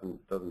Crowbar doesn't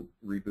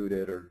reboot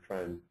it or try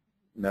and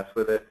mess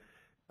with it,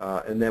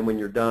 and then when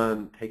you're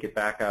done, take it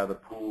back out of the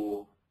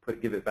pool,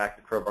 give it back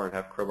to Crowbar and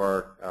have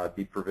Crowbar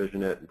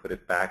deprovision it and put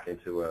it back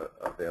into a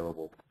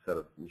available set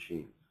of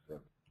machines. So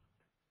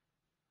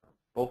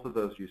both of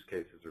those use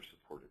cases are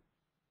supported.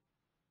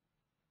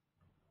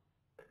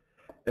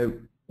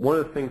 And one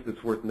of the things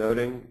that's worth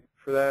noting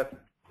for that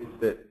is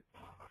that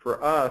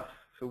for us,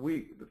 so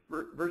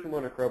version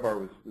 1 of Crowbar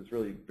was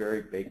really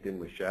very baked in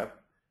with Chef,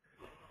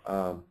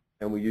 and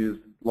we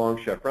used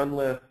long Chef run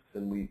lists,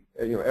 and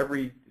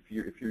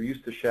if you're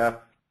used to Chef,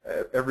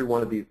 every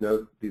one of these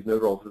node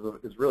roles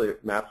is really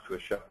maps to a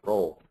Chef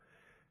role.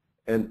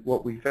 And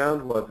what we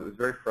found was it was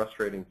very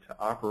frustrating to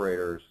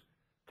operators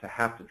to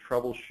have to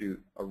troubleshoot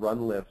a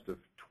run list of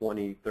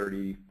 20,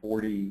 30,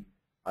 40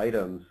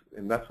 items,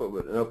 and that's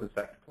what an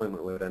OpenStack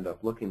deployment would end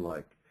up looking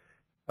like,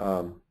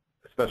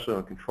 especially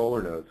on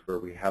controller nodes where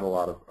we had a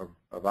lot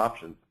of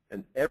options.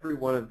 And every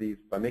one of these,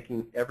 by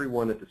making every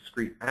one a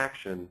discrete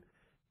action,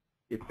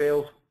 it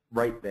fails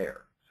right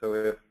there. So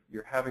if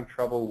you're having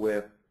trouble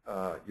with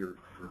your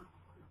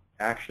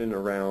action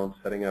around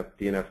setting up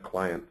DNS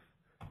clients,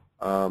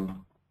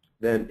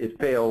 then it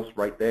fails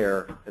right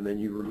there, and then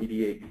you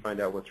remediate, you find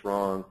out what's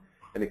wrong,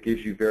 and it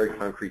gives you very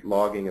concrete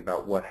logging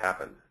about what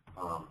happened.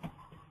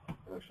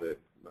 Actually,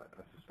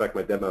 I suspect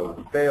my demo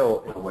will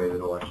fail in a way that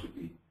will actually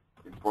be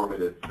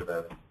informative for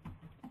this.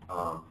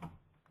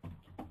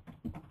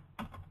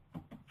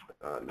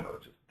 No,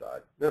 it just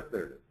died. Nope,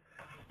 there it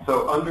is.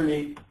 So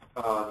underneath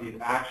these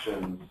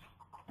actions,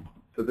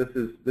 so this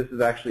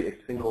is actually a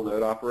single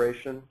node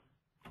operation.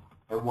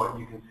 And what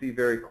you can see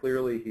very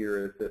clearly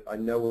here is that I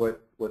know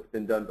what's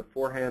been done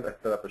beforehand. I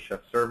set up a Chef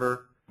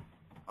server.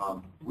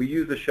 We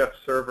use a Chef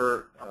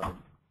server.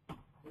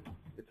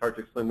 It's hard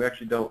to explain. We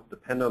actually don't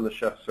depend on the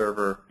Chef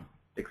server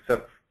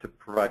except to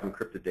provide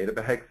encrypted data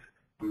bags.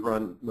 We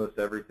run most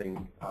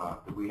everything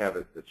that we have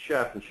at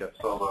Chef and Chef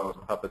Solo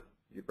and Puppet.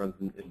 It runs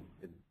in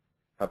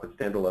Puppet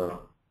standalone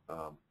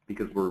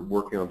because we're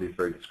working on these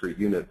very discrete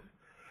units.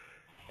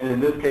 And in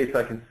this case,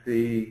 I can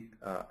see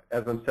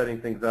as I'm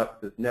setting things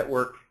up, this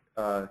network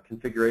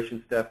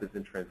configuration step is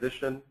in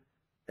transition,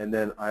 and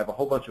then I have a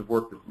whole bunch of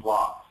work that's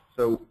blocked.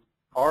 So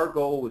our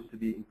goal was to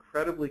be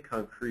incredibly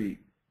concrete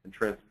and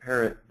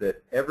transparent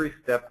that every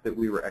step that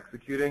we were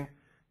executing,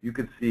 you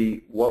could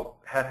see what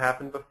had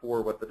happened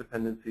before, what the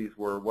dependencies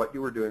were, what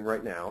you were doing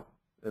right now.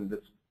 And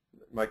this,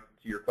 Mike,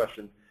 to your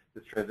question,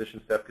 this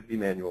transition step could be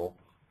manual.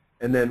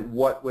 And then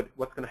what's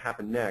going to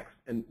happen next.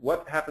 And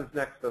what happens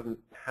next doesn't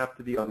have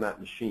to be on that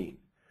machine.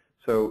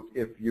 So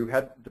if you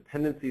had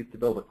dependencies to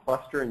build a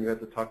cluster and you had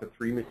to talk to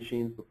 3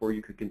 machines before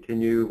you could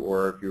continue,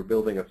 or if you were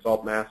building a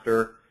salt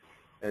master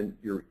and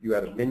you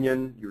had a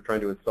minion, you were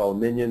trying to install a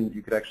minion,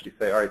 you could actually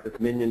say, all right, this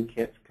minion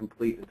can't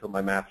complete until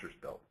my master's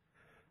built.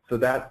 So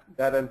that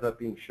ends up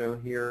being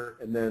shown here.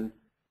 And then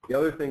the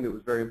other thing that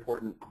was very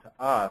important to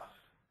us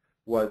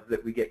was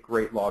that we get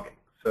great logging.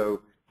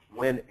 So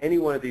when any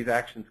one of these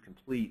actions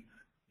completes,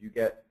 you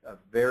get a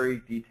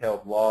very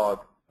detailed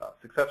log,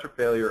 success or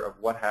failure of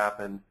what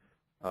happened.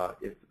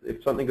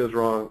 If something goes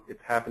wrong,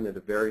 it's happened at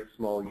a very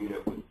small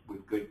unit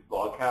with good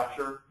log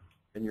capture,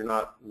 and you're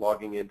not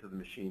logging into the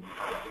machine to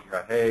try to figure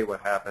out, hey,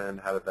 what happened?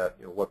 How did that,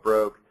 what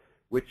broke?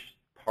 Which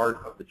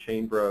part of the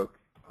chain broke?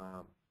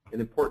 And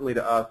importantly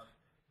to us,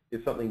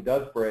 if something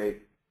does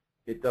break,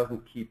 it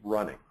doesn't keep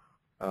running.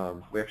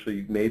 We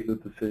actually made the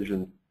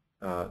decision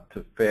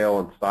to fail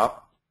and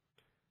stop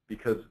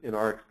because in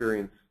our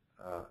experience,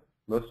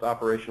 most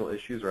operational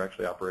issues are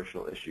actually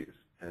operational issues.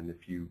 And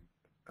if you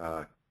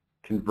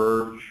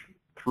converge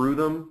through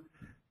them,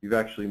 you've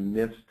actually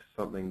missed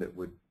something that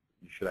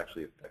you should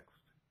actually have fixed.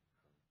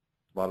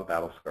 A lot of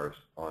battle scars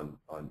on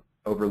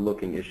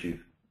overlooking issues,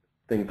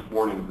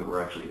 warnings that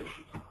were actually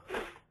issues.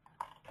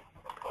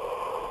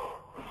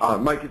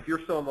 Mike, if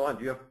you're still on the line,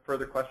 do you have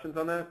further questions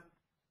on that?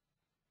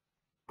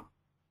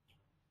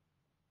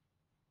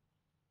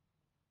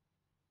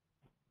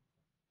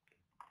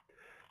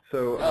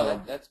 So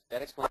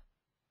that explains.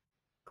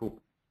 Cool.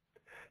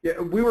 Yeah,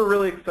 we were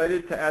really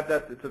excited to add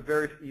that. It's a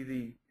very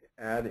easy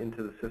add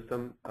into the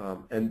system.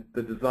 And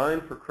the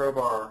design for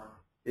Crowbar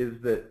is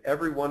that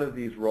every one of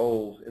these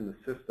roles in the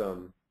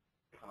system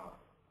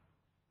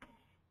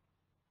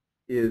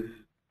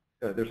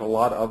there's a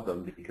lot of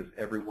them because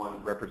every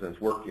one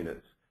represents work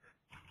units.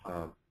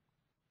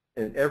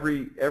 And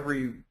every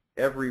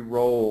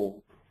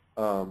role,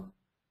 I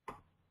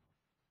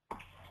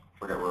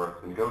forgot where I was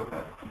going to go with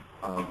that.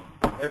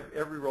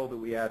 Every role that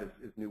we add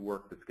is new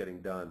work that's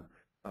getting done.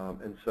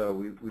 And so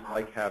we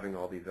like having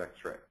all these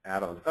extra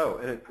add-ons. Oh,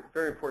 and it's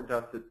very important to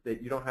us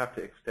that you don't have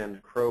to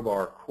extend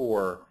Crowbar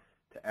core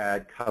to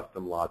add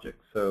custom logic.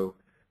 So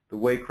the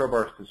way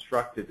Crowbar is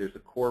constructed, there's a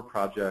core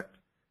project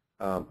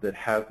that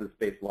has this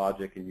base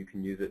logic, and you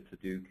can use it to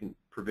do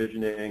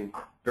provisioning.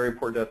 Very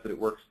important to us that it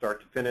works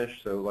start to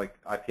finish, so like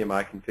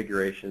IPMI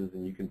configurations,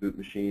 and you can boot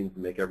machines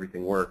and make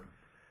everything work.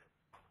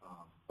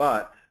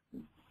 But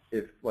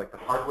if like the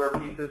hardware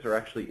pieces are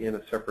actually in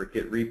a separate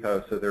Git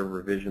repo, so they're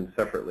revisioned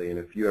separately, and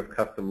if you have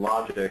custom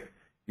logic,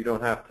 you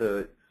don't have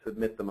to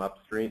submit them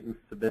upstream,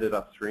 submit it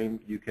upstream.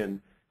 You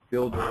can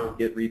build your own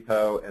Git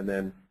repo and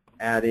then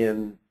add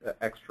in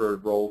extra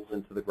roles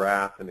into the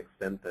graph and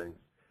extend things.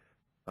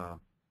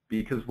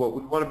 Because what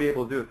we want to be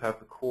able to do is have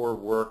the core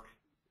work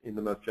in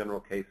the most general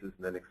cases and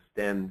then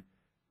extend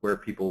where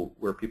people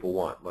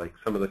want. Like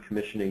some of the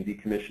commissioning,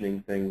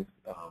 decommissioning things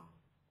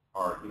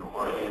aren't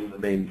in the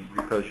main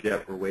repos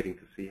yet. We're waiting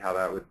to see how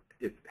that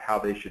how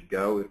they should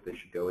go, if they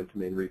should go into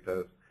main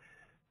repos.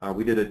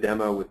 We did a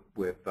demo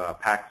with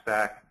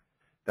PackStack.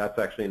 That's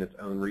actually in its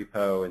own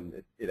repo,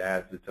 and it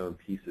adds its own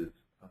pieces.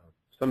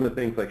 Some of the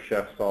things like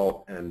Chef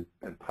Salt and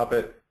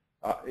Puppet,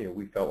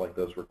 we felt like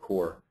those were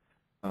core.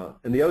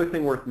 And the other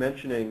thing worth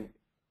mentioning,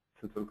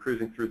 since I'm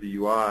cruising through the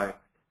UI,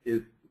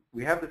 is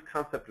we have this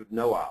concept of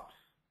no-ops.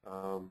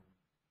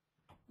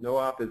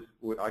 No-op is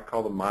what I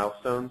call the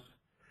milestones.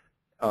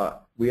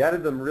 We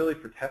added them really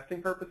for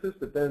testing purposes,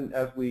 but then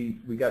as we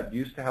got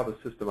used to how the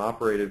system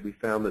operated, we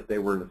found that they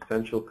were an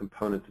essential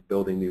component to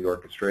building new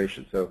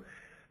orchestration. So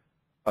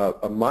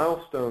a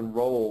milestone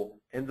role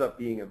ends up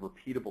being a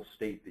repeatable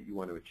state that you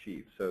want to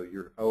achieve. So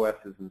your OS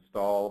is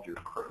installed, your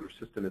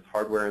system is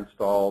hardware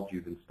installed,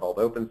 you've installed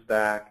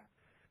OpenStack,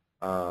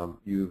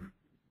 you've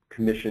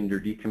commissioned or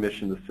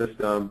decommissioned the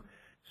system.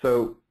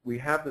 So we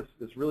have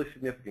this really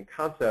significant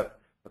concept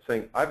of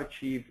saying, I've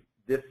achieved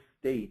this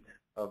state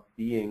of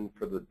being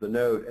for the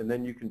node, and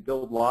then you can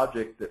build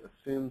logic that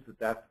assumes that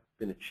that's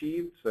been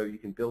achieved. So you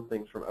can build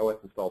things from OS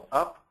installed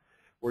up,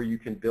 or you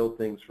can build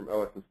things from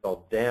OS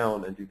installed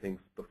down and do things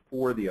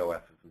before the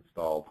OS is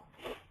installed,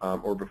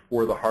 or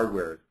before the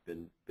hardware has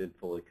been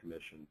fully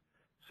commissioned.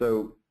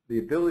 So the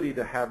ability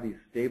to have these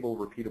stable,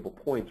 repeatable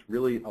points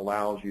really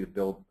allows you to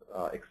build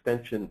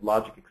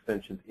logic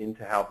extensions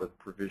into how the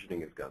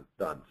provisioning is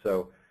done.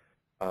 So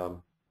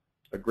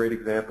a great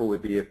example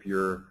would be if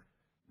you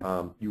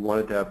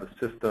wanted to have the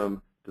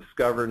system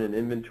discovered and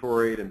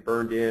inventoried and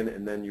burned in,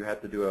 and then you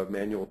had to do a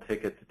manual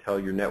ticket to tell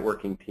your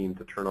networking team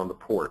to turn on the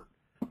port.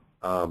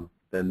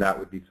 Then that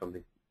would be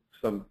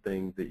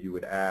something that you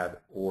would add.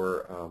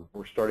 Or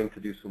we're starting to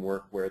do some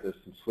work where there's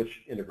some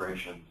switch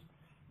integrations,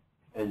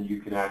 and you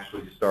can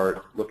actually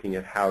start looking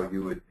at how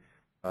you would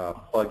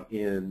plug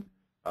in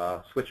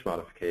switch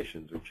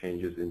modifications or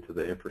changes into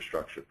the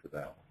infrastructure for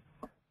that.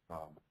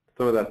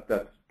 Some of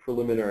that's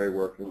preliminary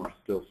work, and we're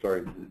still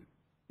starting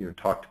to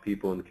talk to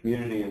people in the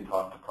community and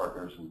talk to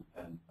partners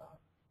and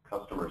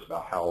customers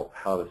about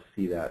how to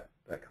see that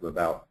come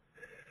about.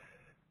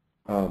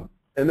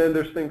 And then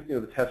there's things,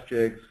 the test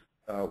jigs.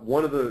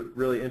 One of the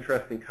really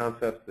interesting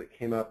concepts that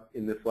came up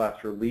in this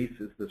last release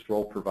is this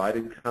role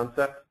provided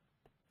concept,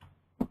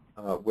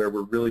 where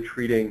we're really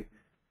treating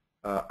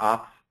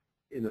ops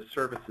in a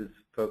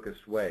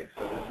services-focused way.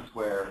 So this is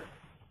where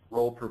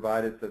role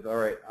provided says, all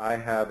right, I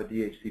have a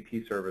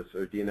DHCP service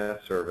or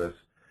DNS service,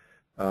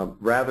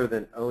 rather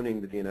than owning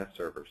the DNS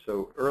server.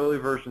 So early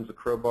versions of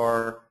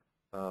Crowbar,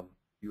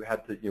 you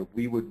had to,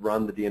 we would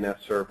run the DNS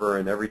server,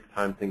 and every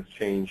time things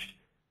changed,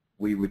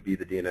 we would be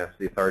the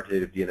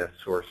authoritative DNS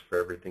source for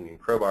everything in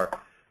Crowbar.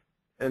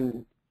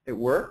 And it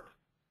worked,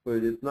 but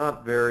it's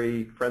not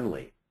very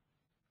friendly,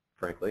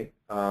 frankly,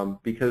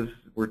 because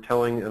we're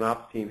telling an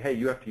ops team, hey,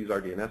 you have to use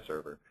our DNS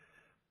server.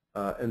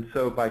 And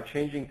so by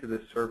changing to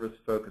this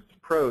service-focused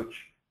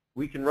approach,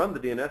 we can run the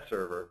DNS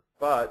server,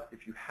 but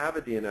if you have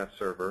a DNS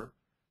server,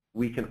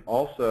 we can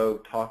also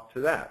talk to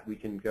that. We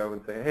can go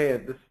and say,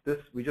 hey,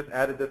 we just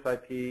added this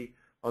IP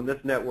on this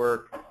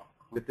network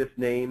with this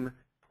name.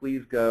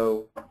 Please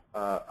go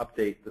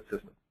update the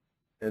system.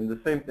 And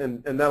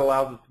that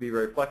allows us to be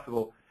very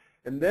flexible.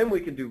 And then we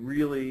can do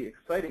really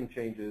exciting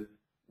changes,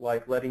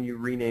 like letting you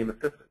rename a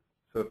system.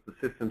 So if the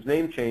system's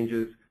name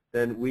changes,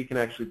 then we can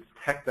actually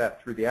detect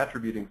that through the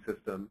attributing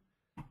system,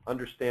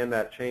 understand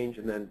that change,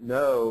 and then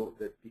know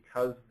that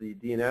because the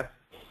DNS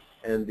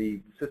and the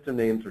system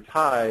names are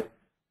tied,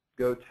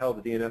 go tell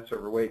the DNS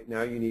server, wait,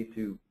 now you need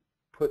to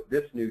put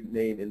this new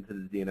name into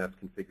the DNS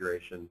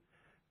configuration,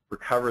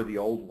 recover the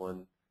old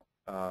one,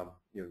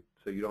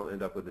 so you don't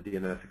end up with a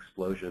DNS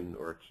explosion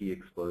or a key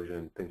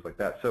explosion, things like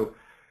that. So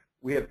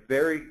we have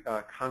very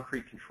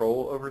concrete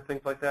control over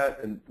things like that,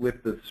 and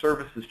with the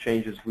services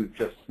changes we've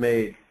just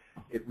made,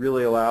 it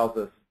really allows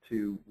us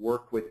to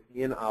work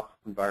within ops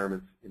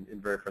environments in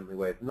very friendly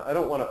ways. And I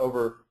don't want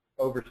to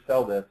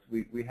oversell this.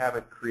 We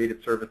haven't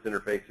created service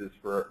interfaces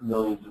for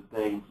millions of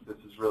things. This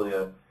is really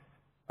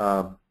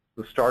the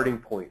starting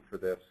point for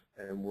this,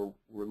 and we're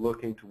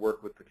looking to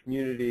work with the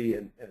community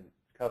and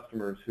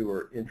customers who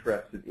are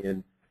interested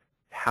in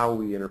how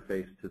we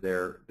interface to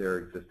their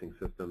existing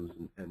systems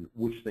and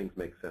which things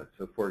make sense.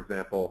 So, for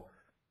example,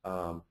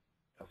 a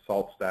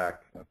salt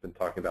stack. I've been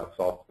talking about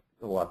salt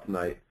a lot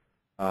tonight.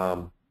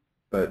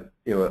 But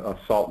a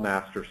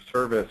Saltmaster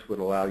service would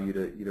allow you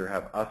to either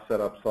have us set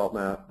up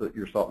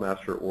your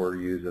Saltmaster or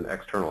use an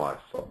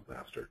externalized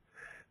Saltmaster.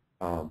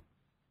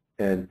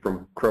 And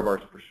from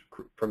Crowbar's,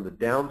 from the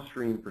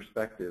downstream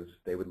perspectives,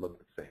 they would look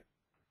the same.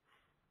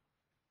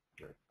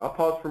 Okay. I'll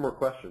pause for more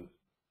questions.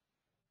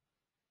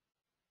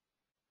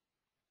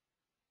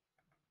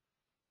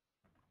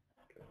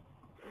 Okay.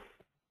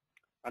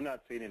 I'm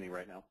not seeing any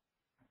right now.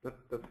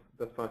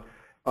 That's fine.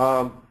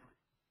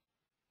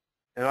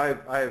 And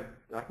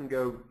I can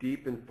go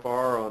deep and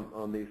far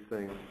on these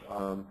things.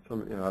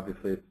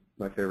 Obviously, it's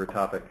my favorite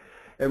topic.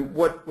 And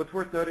what's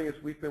worth noting is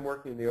we've been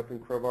working in the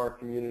OpenCrowbar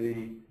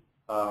community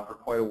for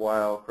quite a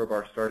while.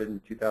 Crowbar started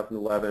in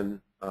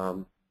 2011,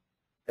 and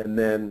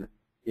then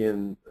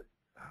in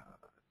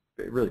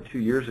really 2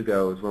 years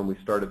ago is when we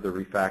started the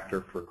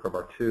refactor for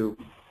Crowbar 2,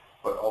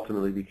 what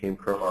ultimately became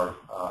Crowbar,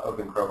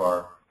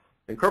 OpenCrowbar.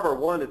 And Crowbar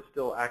 1 is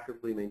still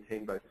actively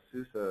maintained by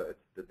SUSE. It's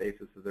the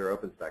basis of their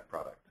OpenStack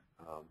product.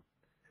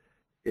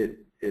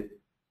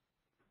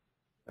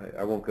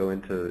 I won't go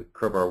into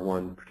Crowbar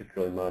 1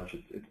 particularly much.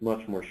 It's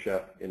much more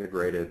chef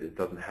integrated. It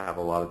doesn't have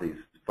a lot of these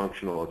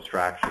functional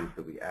abstractions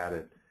that we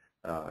added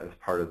as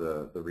part of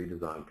the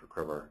redesign for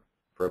Crowbar,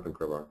 for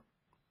OpenCrowbar.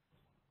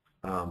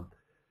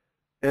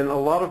 And a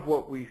lot of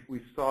what we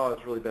saw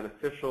as really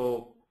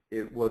beneficial,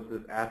 it was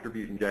this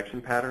attribute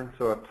injection pattern.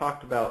 So I've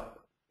talked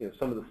about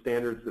some of the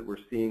standards that we're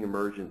seeing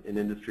emerge in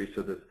industry.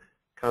 So this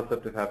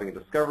concept of having a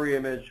discovery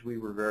image, we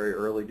were very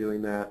early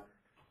doing that.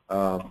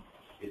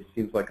 It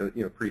seems like a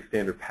pretty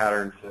standard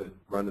pattern to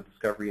run a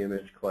discovery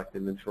image, collect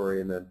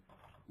inventory, and then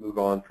move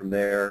on from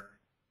there.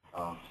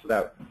 So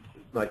that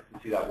it's nice to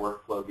see that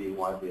workflow being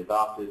widely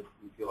adopted.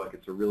 We feel like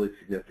it's a really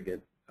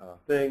significant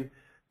thing.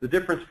 The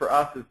difference for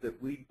us is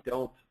that we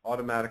don't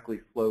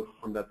automatically flow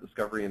from that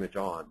discovery image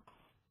on.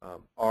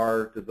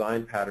 Our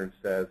design pattern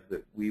says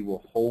that we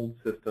will hold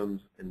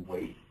systems and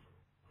wait,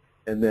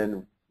 and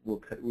then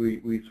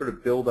we sort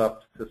of build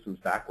up systems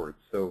backwards.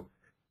 So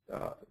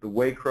the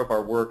way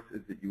Crowbar works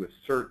is that you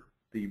assert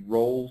the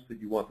roles that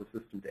you want the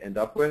system to end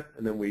up with,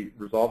 and then we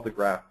resolve the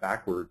graph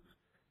backwards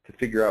to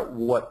figure out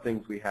what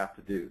things we have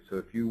to do. So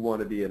if you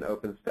want to be an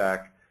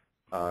OpenStack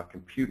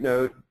compute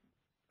node,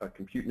 a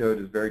compute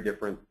node is very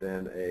different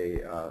than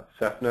a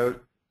Ceph node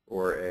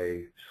or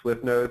a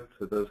Swift node.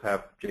 So those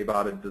have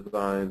JBOTted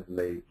designs, and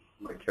they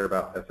might care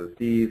about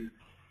SSDs,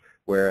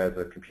 whereas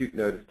a compute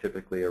node is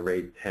typically a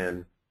RAID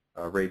 10,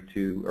 RAID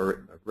 2,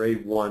 or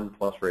RAID 1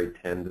 plus RAID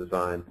 10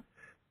 design.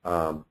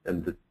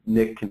 And the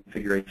NIC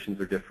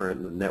configurations are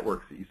different, and the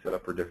networks that you set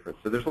up are different.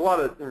 So there's a lot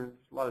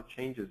of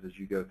changes as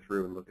you go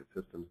through and look at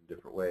systems in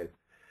different ways.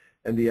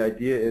 And the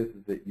idea is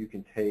that you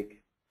can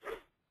take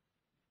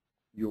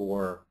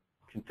your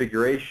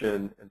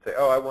configuration and say,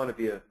 oh, I want to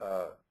be a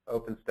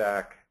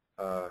OpenStack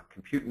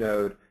compute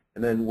node,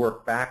 and then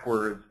work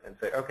backwards and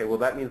say, okay, well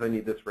that means I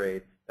need this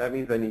RAID, that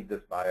means I need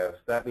this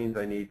BIOS, that means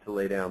I need to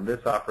lay down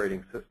this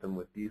operating system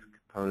with these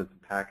components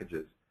and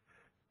packages.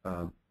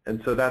 And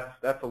so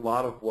that's a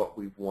lot of what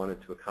we've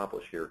wanted to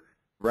accomplish here,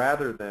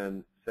 rather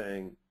than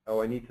saying,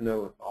 oh, I need to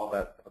know all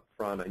that up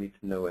front, I need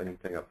to know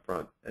anything up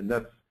front. And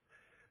that's,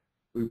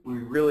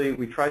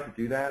 we tried to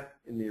do that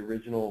in the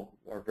original,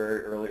 our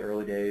very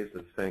early days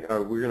of saying,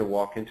 oh, we're going to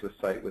walk into a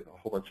site with a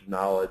whole bunch of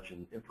knowledge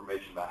and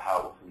information about how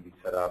it's going to be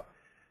set up.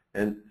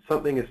 And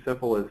something as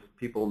simple as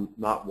people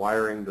not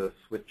wiring the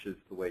switches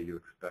the way you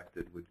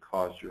expected would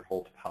cause your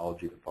whole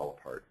topology to fall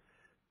apart.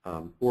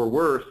 Or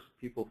worse,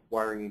 people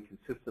wiring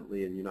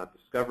inconsistently and you're not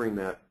discovering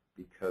that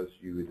because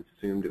you had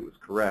assumed it was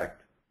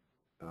correct.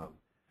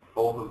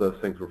 Both of those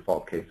things were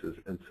fault cases.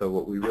 And so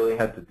what we really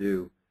had to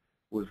do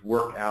was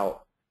work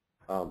out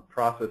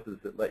processes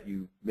that let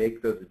you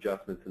make those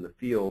adjustments in the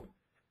field.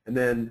 And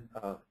then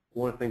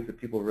one of the things that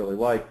people really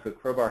like, so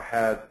Crowbar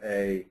has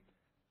a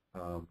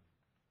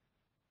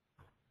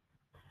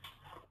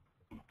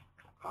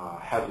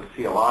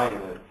CLI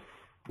in it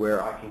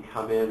where I can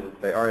come in and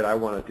say, all right, I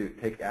want to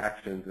take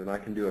actions, and I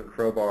can do a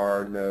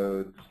Crowbar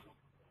nodes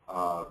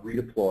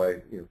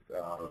redeploy.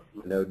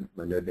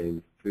 My node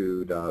name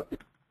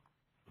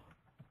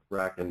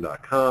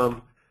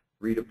foo.rackn.com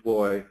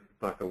redeploy.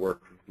 It's not going to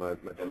work with my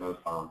demo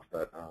songs,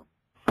 but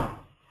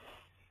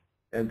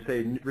and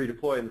say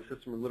redeploy, and the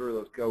system will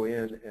literally go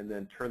in and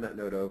then turn that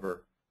node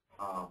over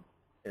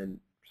and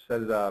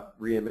set it up,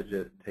 reimage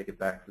it, take it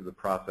back through the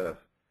process.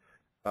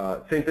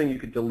 Same thing, you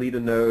could delete a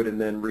node and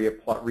then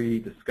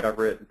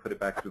rediscover it and put it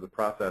back through the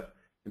process.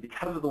 And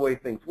because of the way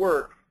things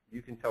work,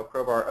 you can tell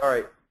Crowbar, all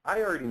right,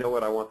 I already know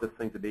what I want this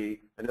thing to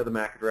be. I know the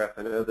MAC address,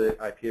 I know the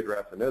IP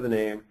address, I know the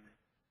name,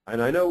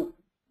 and I know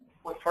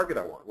what target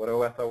I want, what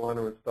OS I want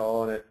to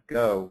install on it.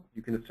 Go.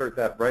 You can insert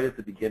that right at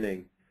the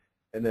beginning.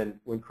 And then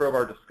when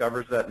Crowbar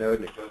discovers that node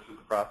and it goes through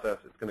the process,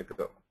 it's going to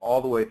go all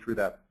the way through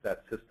that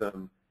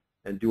system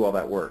and do all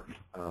that work.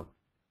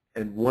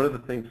 And one of the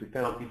things we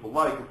found people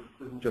like is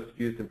this isn't just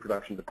used in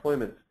production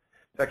deployments.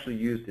 It's actually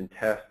used in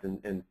test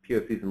and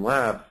POCs and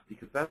labs,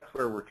 because that's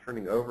where we're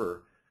turning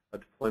over a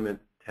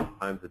deployment 10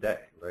 times a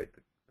day, right?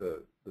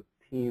 The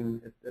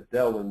team at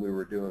Dell, when we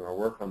were doing our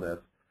work on this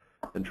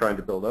and trying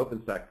to build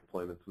OpenStack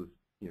deployments, was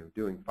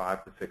doing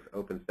 5 to 6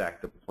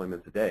 OpenStack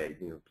deployments a day.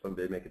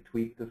 Somebody make a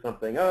tweak to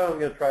something, oh, I'm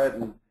going to try it,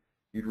 and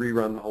you'd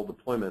rerun the whole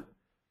deployment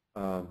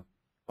on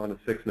a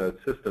 6-node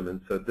system.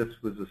 And so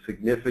this was a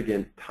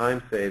significant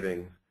time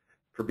savings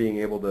for being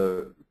able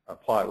to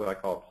apply what I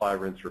call apply,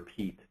 rinse,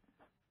 repeat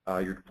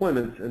your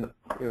deployments. And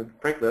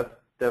frankly, that's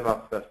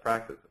DevOps best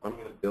practice. If I'm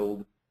going to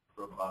build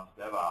robust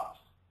DevOps,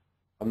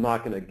 I'm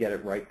not going to get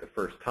it right the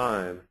first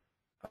time,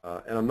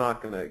 and I'm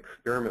not going to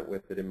experiment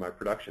with it in my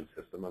production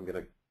system. I'm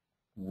going to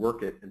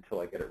work it until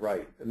I get it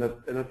right. And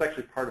that's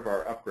actually part of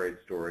our upgrade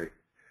story.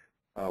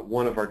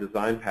 One of our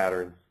design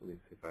patterns, let me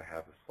see if I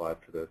have a slide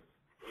for this.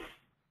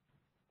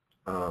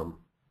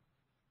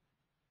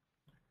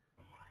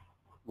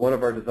 One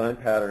of our design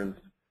patterns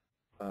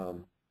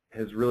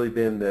has really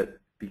been that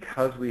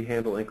because we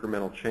handle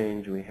incremental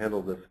change and we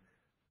handle this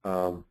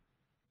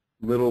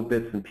little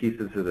bits and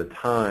pieces at a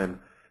time,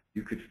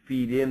 you could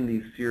feed in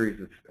these series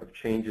of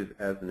changes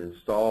as an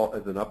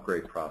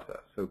upgrade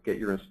process. So get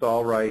your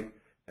install right,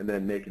 and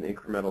then make an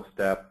incremental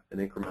step, an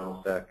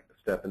incremental step,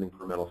 an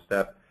incremental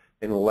step,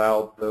 and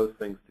allow those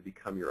things to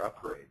become your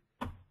upgrade.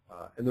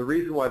 And the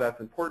reason why that's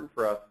important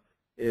for us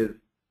is,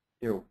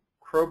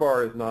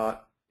 Crowbar is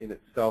not in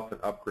itself an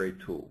upgrade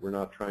tool. We're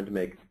not trying to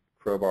make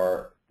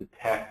Crowbar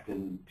detect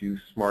and do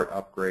smart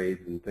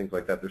upgrades and things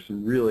like that. There's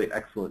some really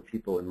excellent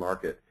people in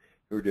market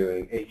who are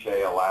doing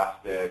HA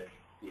Elastic,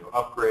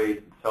 upgrades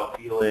and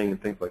self-healing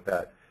and things like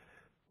that.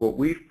 What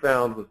we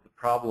found was the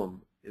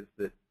problem is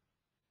that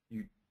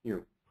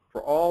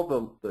for all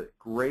the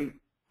great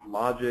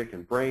logic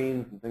and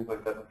brains and things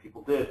like that that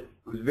people did, it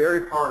was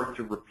very hard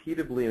to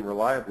repeatably and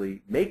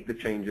reliably make the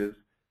changes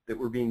that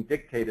were being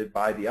dictated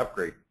by the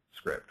upgrade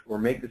script, or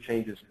make the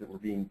changes that were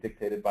being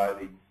dictated by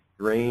the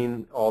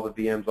drain all the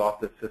VMs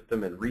off the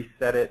system and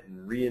reset it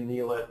and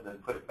re-anneal it and then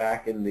put it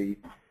back in the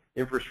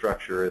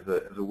infrastructure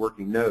as a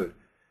working node.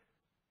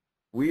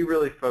 We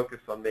really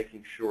focused on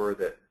making sure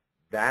that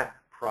that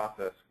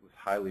process was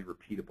highly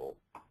repeatable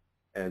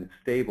and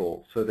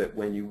stable, so that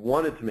when you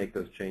wanted to make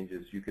those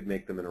changes, you could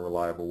make them in a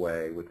reliable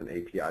way with an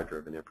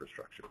API-driven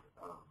infrastructure.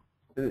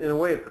 In a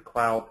way, it's a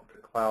cloud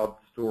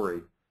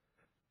story.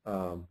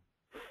 And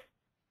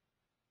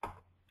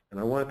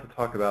I wanted to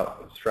talk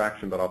about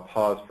abstraction, but I'll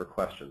pause for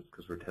questions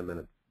because we're 10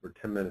 minutes. We're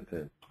 10 minutes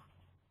in.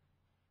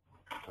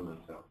 10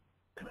 minutes out.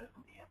 10 minutes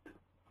in the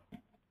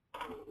end.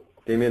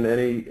 Damien,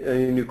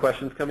 any new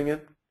questions coming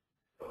in?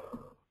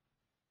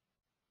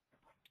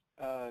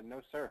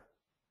 No, sir.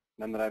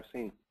 None that I've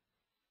seen.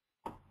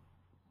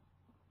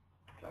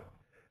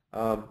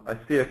 I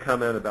see a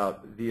comment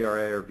about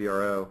VRA or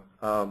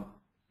VRO.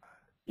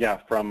 Yeah,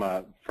 from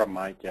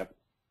Mike. Yep.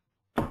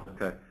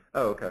 Okay.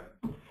 Oh, okay.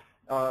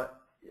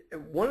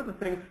 One of the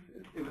things,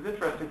 it was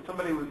interesting.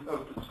 I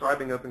was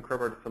describing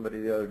OpenCrowbar to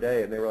somebody the other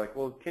day, and they were like,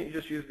 "Well, can't you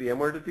just use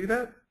VMware to do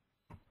that?"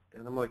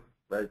 And I'm like,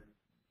 "That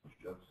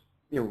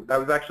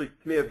was actually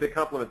to me a big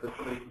compliment that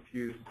somebody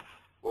confused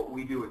what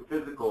we do with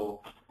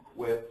physical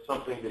with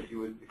something that you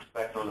would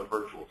expect on a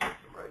virtual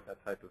system, right?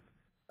 That type of,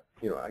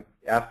 I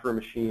ask for a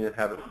machine and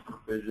have it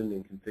provisioned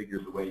and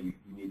configured the way you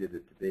needed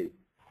it to be.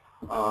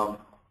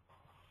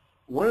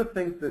 One of the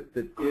things that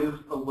is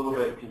a little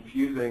bit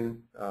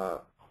confusing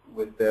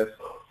with this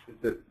is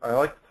that I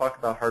like to talk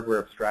about hardware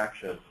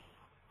abstraction,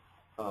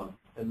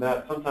 and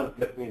that sometimes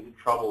gets me into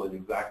trouble in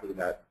exactly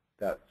that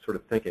sort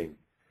of thinking.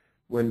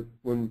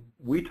 When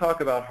we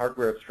talk about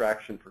hardware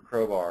abstraction for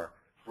Crowbar,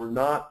 we're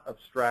not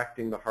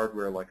abstracting the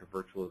hardware like a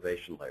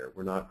virtualization layer.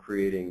 We're not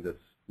creating this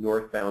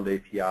northbound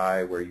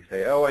API where you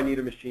say, oh, I need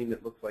a machine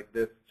that looks like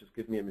this, just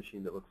give me a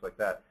machine that looks like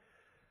that.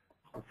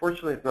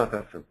 Unfortunately, it's not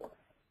that simple.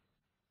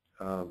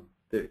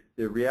 The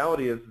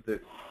reality is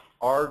that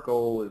our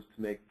goal is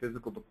to make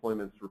physical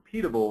deployments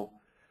repeatable,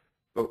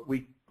 but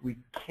we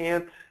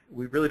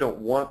really don't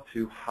want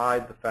to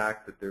hide the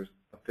fact that there's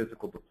a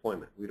physical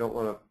deployment. We don't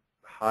want to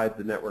hide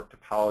the network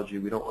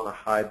topology. We don't want to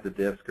hide the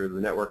disk or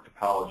the network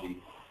topology.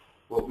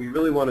 What we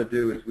really want to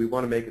do is we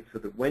want to make it so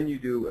that when you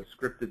do a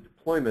scripted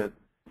deployment,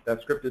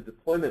 that scripted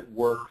deployment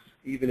works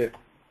even if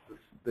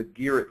the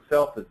gear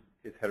itself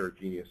is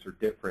heterogeneous or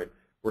different,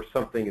 or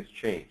something has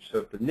changed. So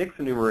if the NICs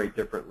enumerate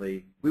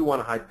differently, we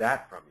want to hide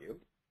that from you,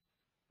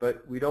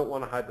 but we don't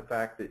want to hide the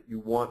fact that you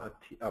want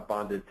a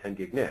bonded 10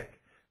 gig NIC.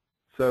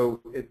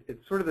 So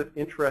it's sort of this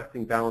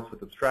interesting balance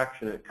with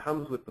abstraction. It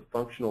comes with the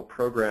functional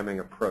programming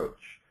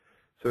approach.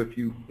 So if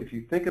you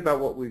think about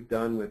what we've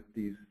done with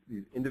these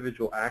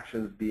individual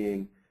actions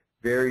being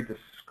very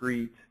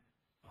discrete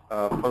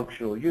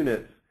functional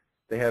units,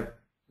 they have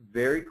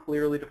very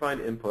clearly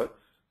defined inputs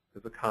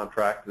as a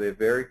contract. They have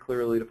very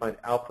clearly defined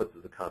outputs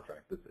as a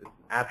contract. It's an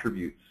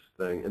attributes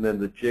thing. And then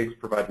the jigs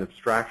provide an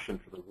abstraction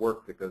for the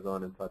work that goes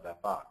on inside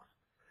that box.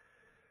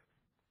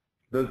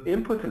 Those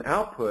inputs and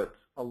outputs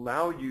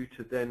allow you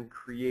to then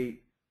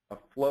create a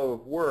flow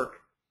of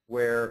work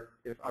where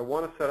if I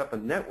want to set up a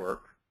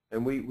network,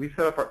 and we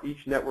set up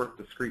each network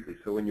discretely.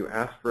 So when you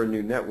ask for a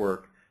new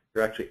network,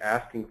 you're actually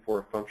asking for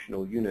a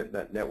functional unit.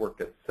 That network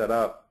gets set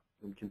up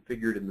and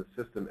configured in the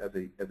system as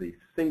a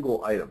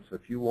single item. So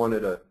if you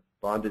wanted a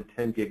bonded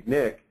 10 gig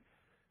NIC,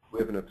 we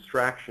have an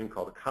abstraction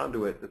called a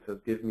conduit that says,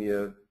 give me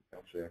a,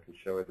 actually I can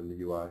show it in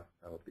the UI,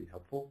 that would be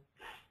helpful.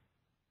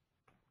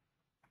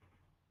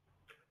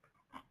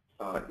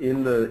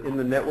 In the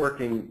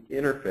networking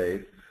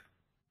interface,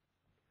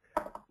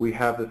 we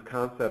have this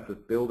concept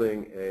of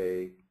building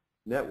a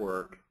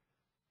network,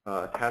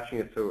 attaching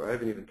it, so I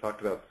haven't even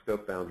talked about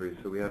scope boundaries,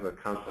 so we have a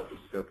concept of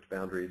scoped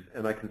boundaries,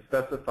 and I can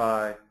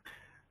specify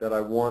that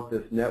I want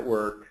this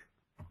network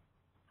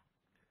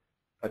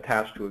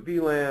attached to a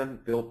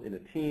VLAN, built in a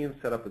team,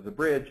 set up as a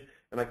bridge,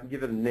 and I can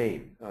give it a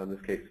name, in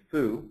this case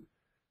foo,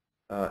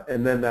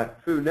 and then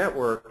that foo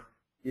network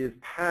is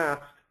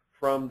passed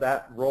from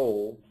that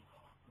role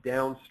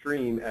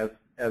downstream as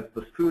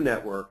the foo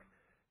network,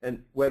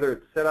 and whether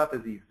it's set up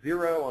as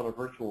E0 on a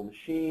virtual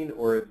machine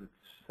or if it's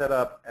set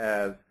up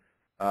as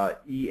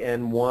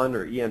EN1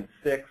 or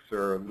EN6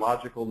 or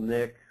logical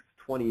NIC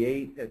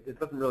 28, it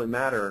doesn't really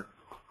matter.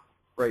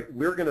 Right,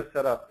 we're going to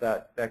set up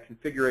that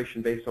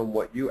configuration based on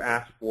what you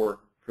ask for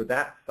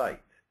that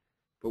site.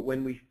 But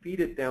when we feed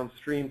it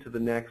downstream to the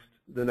next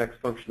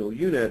functional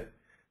unit,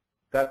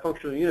 that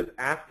functional unit is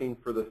asking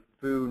for the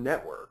foo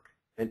network.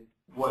 And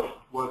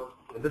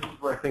and this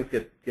is where things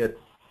get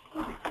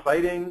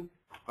exciting,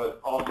 but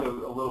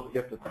also a little.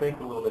 You have to think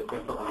a little bit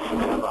differently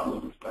from a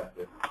DevOps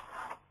perspective.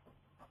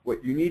 What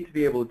what you need to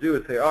be able to do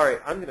is say, all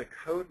right, I'm going to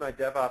code my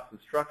DevOps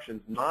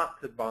instructions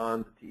not to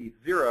bond to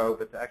ETH0,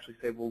 but to actually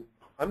say, well,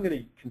 I'm going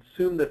to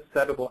consume this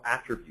settable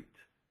attribute.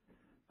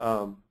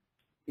 Chef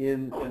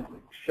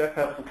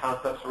has some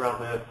concepts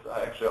around this.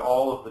 Actually,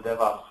 all of the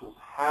DevOps tools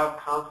have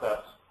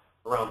concepts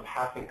around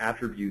passing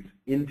attributes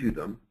into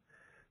them,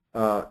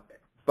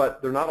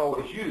 but they're not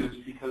always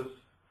used because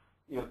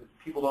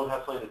people don't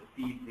have something that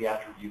feeds the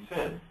attributes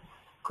in.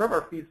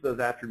 Crowbar feeds those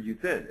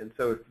attributes in, and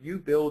so if you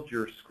build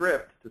your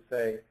script to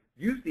say,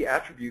 use the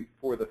attribute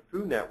for the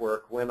foo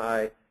network when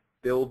I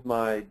build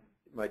my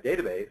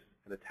database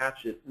and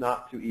attach it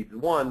not to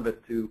ETH1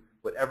 but to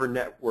whatever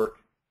network,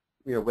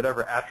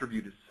 whatever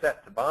attribute is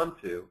set to bond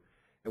to,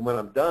 and when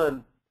I'm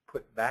done,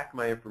 put back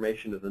my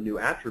information as a new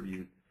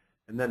attribute,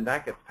 and then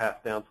that gets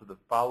passed down to the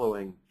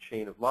following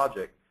chain of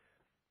logic.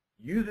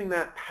 Using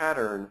that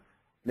pattern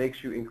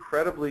makes you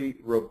incredibly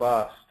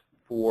robust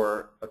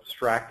for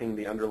abstracting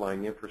the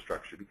underlying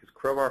infrastructure, because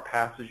Crowbar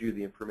passes you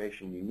the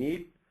information you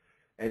need,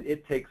 and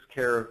it takes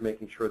care of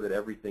making sure that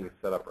everything is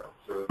set up right.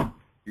 So if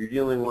you're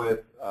dealing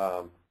with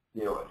a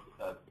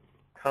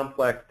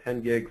complex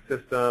 10 gig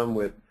system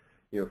with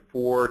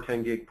 4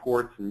 10 gig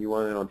ports, and you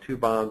want it on 2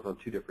 bonds on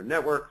 2 different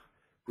networks,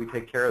 we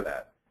take care of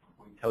that.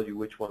 We tell you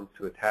which ones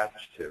to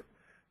attach to.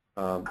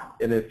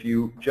 And if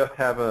you just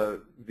have a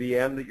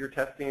VM that you're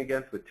testing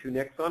against with 2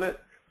 NICs on it,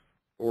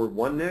 or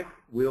 1 NIC,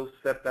 we'll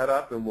set that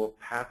up and we'll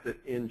pass it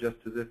in just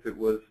as if it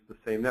was the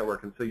same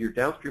network. And so your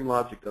downstream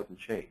logic doesn't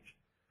change.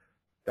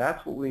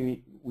 That's what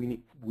we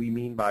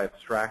mean by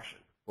abstraction.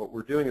 What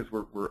we're doing is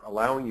we're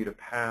allowing you to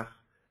pass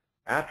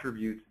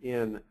attributes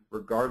in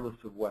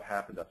regardless of what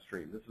happened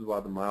upstream. This is why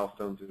the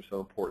milestones are so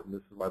important.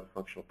 This is why the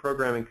functional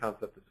programming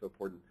concept is so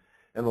important.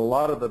 And a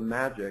lot of the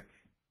magic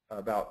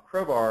about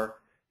Crowbar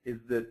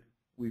is that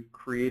we've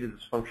created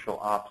this functional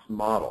ops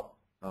model.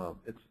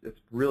 It's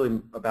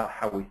really about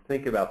how we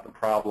think about the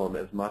problem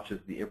as much as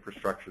the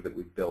infrastructure that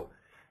we've built.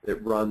 It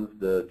runs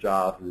the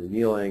jobs and the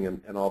annealing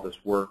and all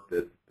this work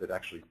that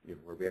actually,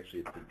 where we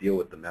actually have to deal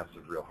with the mess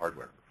of real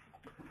hardware.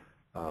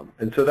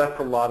 And so that's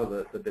a lot of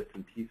the bits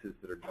and pieces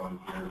that are going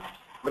through.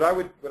 What I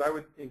would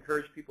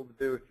encourage people to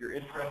do, if you're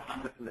interested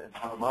in this and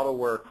how the model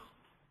works,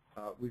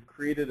 we've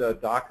created a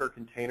Docker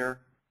container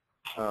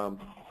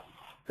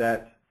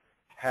that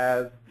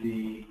has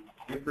the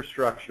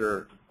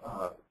infrastructure.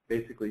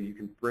 Basically, you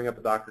can bring up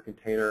a Docker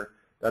container.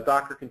 That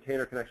Docker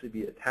container can actually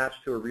be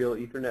attached to a real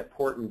Ethernet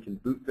port and can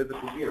boot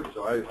physical gear.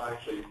 So I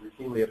actually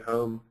routinely at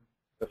home,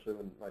 especially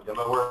when my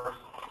demo works,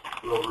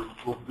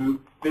 we'll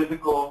boot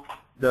physical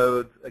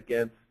nodes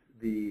against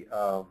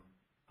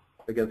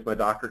my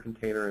Docker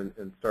container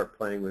and start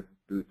playing with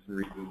boots and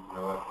reboots and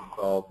OS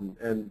installs.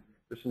 And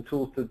there's some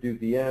tools to do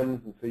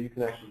VMs, and so you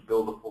can actually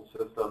build a full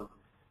system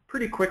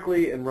pretty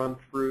quickly and run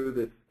through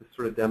this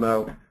sort of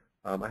demo.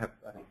 I have,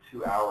 I think,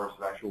 2 hours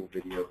of actual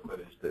video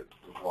footage that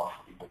will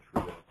walk people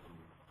through this.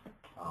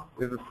 And,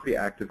 we have a pretty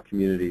active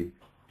community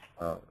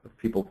of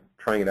people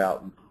trying it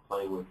out and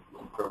playing with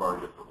Crowbar in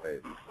different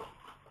ways.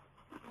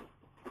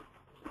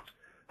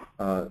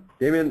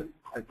 Damien,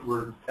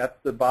 we're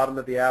at the bottom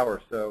of the hour,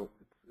 so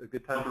it's a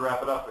good time to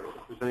wrap it up if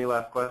there's any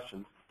last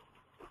questions.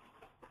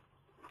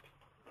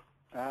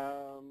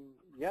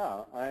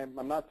 Yeah,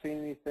 I'm not seeing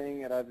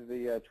anything at either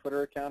the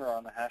Twitter account or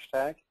on the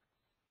hashtag.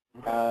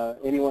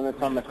 Anyone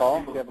that's on the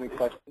call, if you have any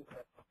questions?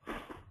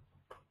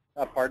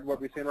 Pardon, what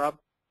were we saying, Rob?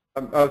 I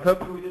was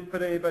hoping we didn't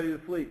put anybody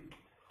to sleep.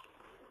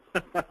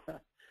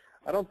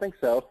 I don't think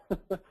so. All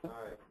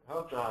right, I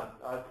hope not.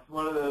 It's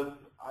one of those,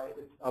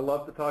 I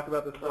love to talk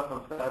about this stuff.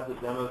 I'm sad the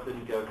demos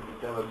didn't go because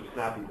the demos are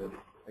snappy, but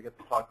I get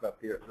to talk about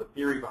the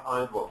theory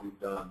behind what we've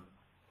done,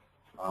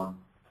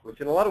 which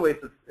in a lot of ways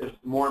is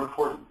more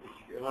important.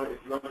 If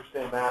you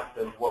understand that,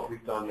 then what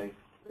we've done makes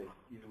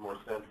even more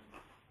sense.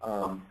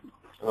 I'm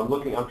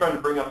trying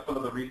to bring up some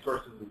of the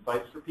resources and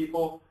sites for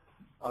people.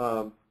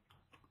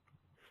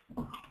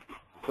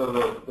 So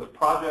the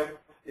project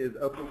is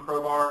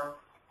OpenCrowbar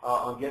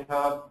on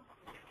GitHub,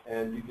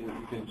 and you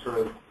can sort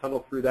of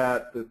tunnel through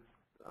that and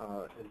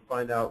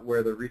find out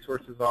where the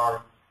resources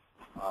are.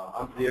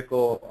 I'm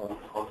Vehicle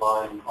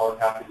online, always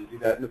happy to do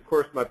that. And of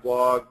course, my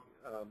blog,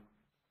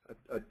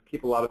 I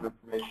keep a lot of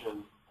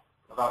information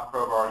about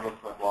Crowbar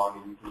against my blog,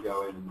 and you can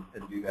go in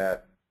and do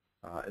that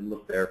and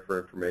look there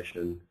for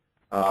information.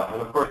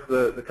 And of course,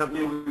 the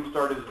company we've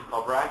started is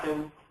called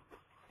RackN,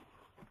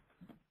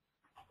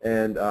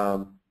 and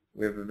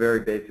we have a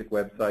very basic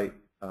website.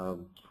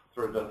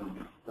 Sort of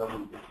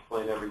doesn't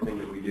explain everything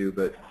that we do,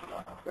 but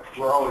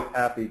we're always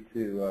happy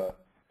to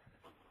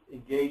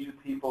engage with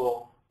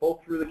people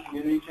both through the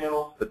community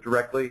channels, but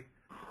directly,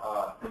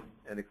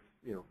 and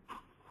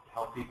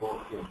help people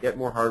get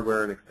more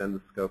hardware and extend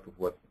the scope of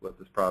what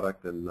this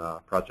product and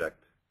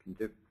project can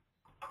do.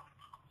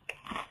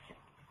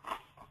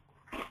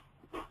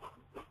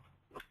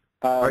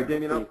 All right,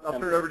 Damien, I'll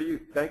turn it over to you.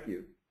 Thank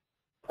you.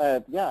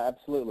 Yeah,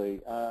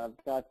 absolutely. I've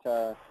got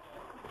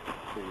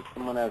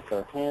someone has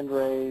their hand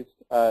raised.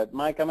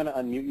 Mike, I'm going to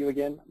unmute you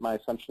again. My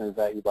assumption is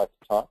that you'd like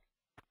to talk.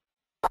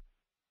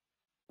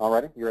 All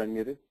righty, you're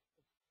unmuted.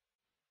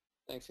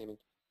 Thanks, Amy.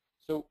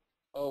 So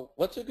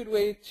what's a good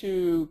way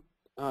to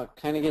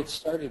kind of get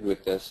started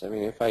with this? I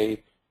mean, if I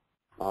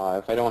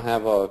don't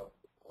have a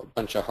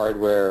bunch of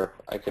hardware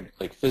I could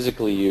like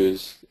physically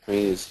use, I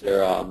mean, is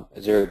there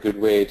a good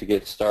way to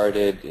get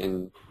started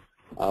in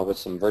with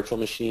some virtual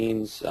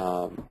machines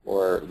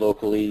or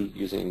locally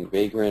using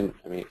Vagrant?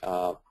 I mean,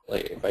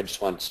 like if I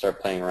just want to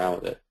start playing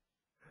around with it.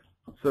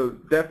 So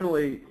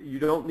definitely, you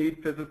don't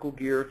need physical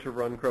gear to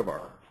run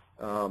Crowbar.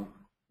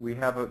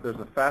 There's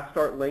a fast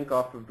start link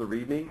off of the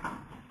README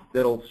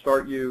that'll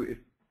start you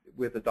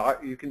with a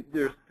doc.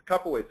 There's a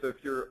couple ways. So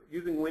if you're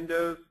using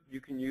Windows, you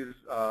can use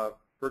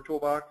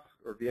VirtualBox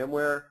or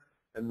VMware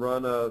and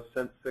run a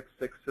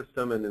Sense66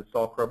 system and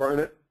install Crowbar in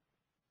it.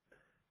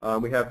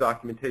 We have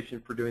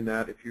documentation for doing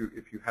that. If you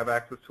have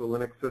access to a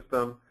Linux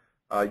system,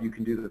 you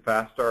can do the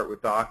fast start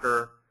with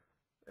Docker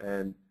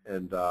and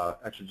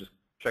actually just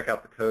check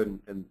out the code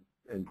and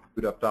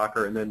boot up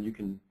Docker, and then you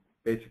can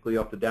basically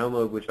have to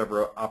download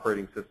whichever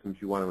operating systems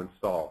you want to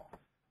install,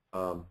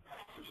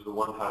 which is a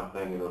one-time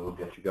thing, and it'll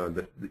get you going.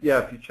 But yeah,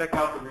 if you check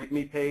out the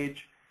README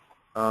page,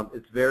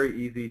 it's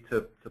very easy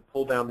to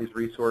pull down these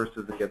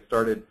resources and get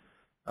started.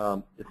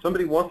 If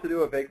somebody wants to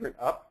do a Vagrant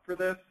up for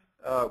this,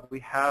 we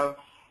have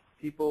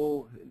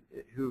people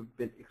who've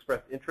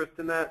expressed interest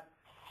in that.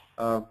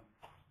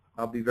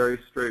 I'll be very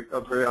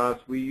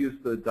honest. We use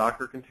the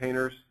Docker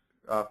containers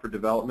for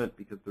development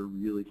because they're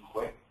really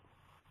quick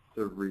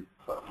to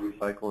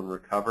recycle and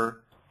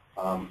recover,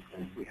 and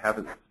we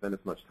haven't spent as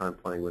much time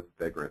playing with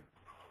Vagrant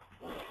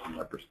from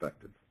that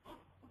perspective.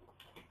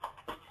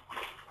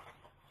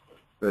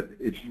 But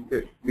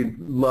we'd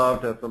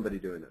love to have somebody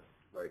doing this,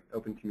 right?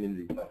 Open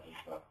community stuff.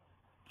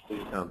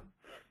 Please come.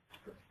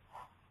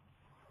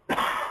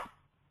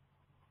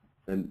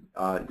 And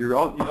you'd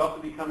also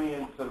be coming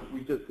in. So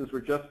since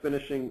we're just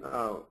finishing,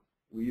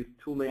 we use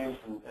tool names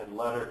and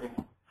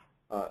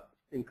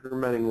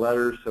incrementing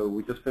letters. So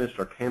we just finished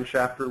our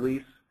camshaft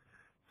release.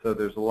 So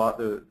there's a lot.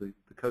 The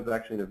code's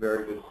actually in a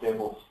very good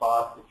stable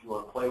spot if you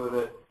want to play with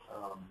it.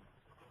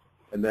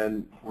 And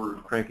then we're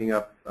cranking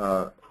up.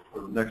 The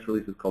next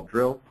release is called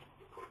Drill,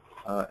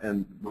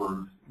 and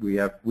we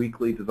have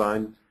weekly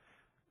design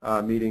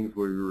meetings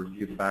where we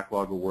review the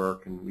backlog of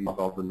work, and we use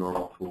all the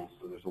normal tools.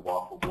 So there's a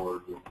waffle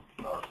board with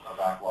a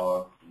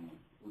backlog,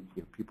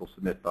 and people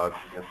submit bugs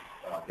against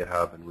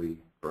GitHub, and we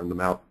burn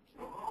them out.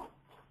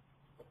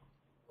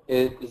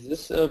 Is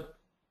this a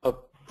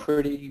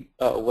pretty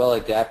well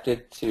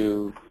adapted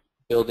to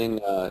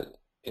building an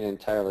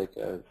entire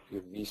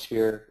your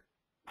vSphere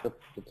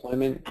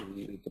deployment?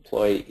 You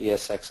deploy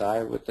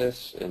ESXi with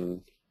this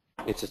and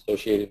its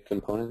associated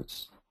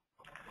components?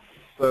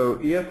 So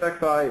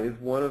ESXi is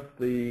one of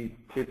the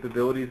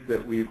capabilities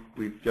that we've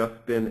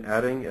just been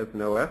adding as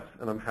an OS,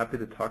 and I'm happy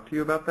to talk to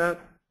you about that.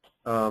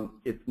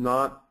 It's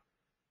not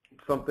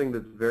something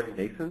that's very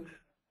nascent,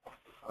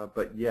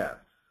 but yes,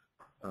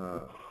 we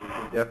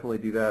can definitely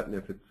do that, and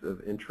if it's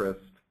of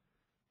interest,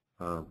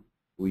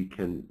 we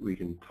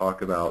can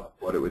talk about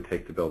what it would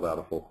take to build out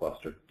a full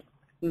cluster.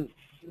 It's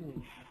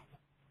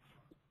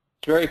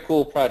a very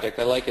cool project.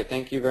 I like it.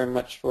 Thank you very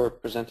much for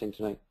presenting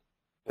tonight.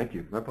 Thank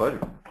you. My pleasure.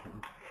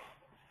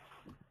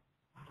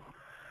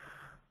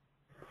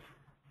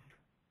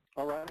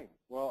 All right.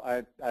 Well,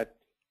 I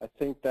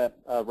think that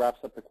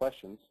wraps up the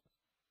questions.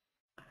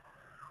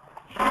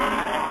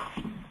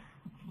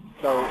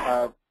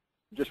 So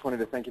just wanted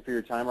to thank you for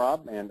your time,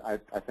 Rob, and I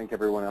thank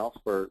everyone else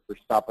for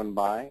stopping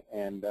by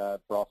and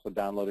for also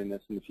downloading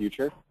this in the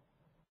future.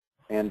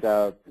 And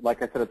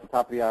like I said at the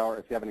top of the hour,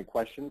 if you have any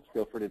questions,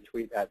 feel free to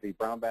tweet at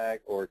vBrownbag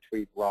or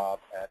tweet Rob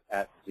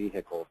at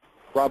Vehicle.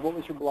 Rob, what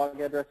was your blog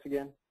address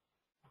again?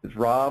 It's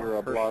Rob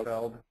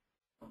Hirschfeld.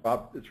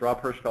 It's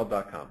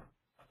robhirschfeld.com.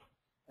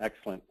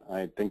 Excellent.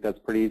 I think that's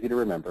pretty easy to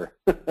remember.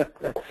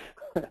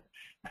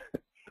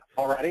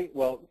 All righty.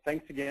 Well,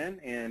 thanks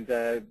again, and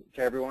to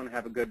everyone,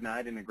 have a good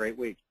night and a great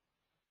week.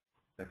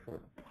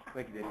 Excellent.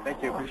 Thank you, Dave.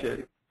 Thank you. Appreciate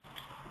it.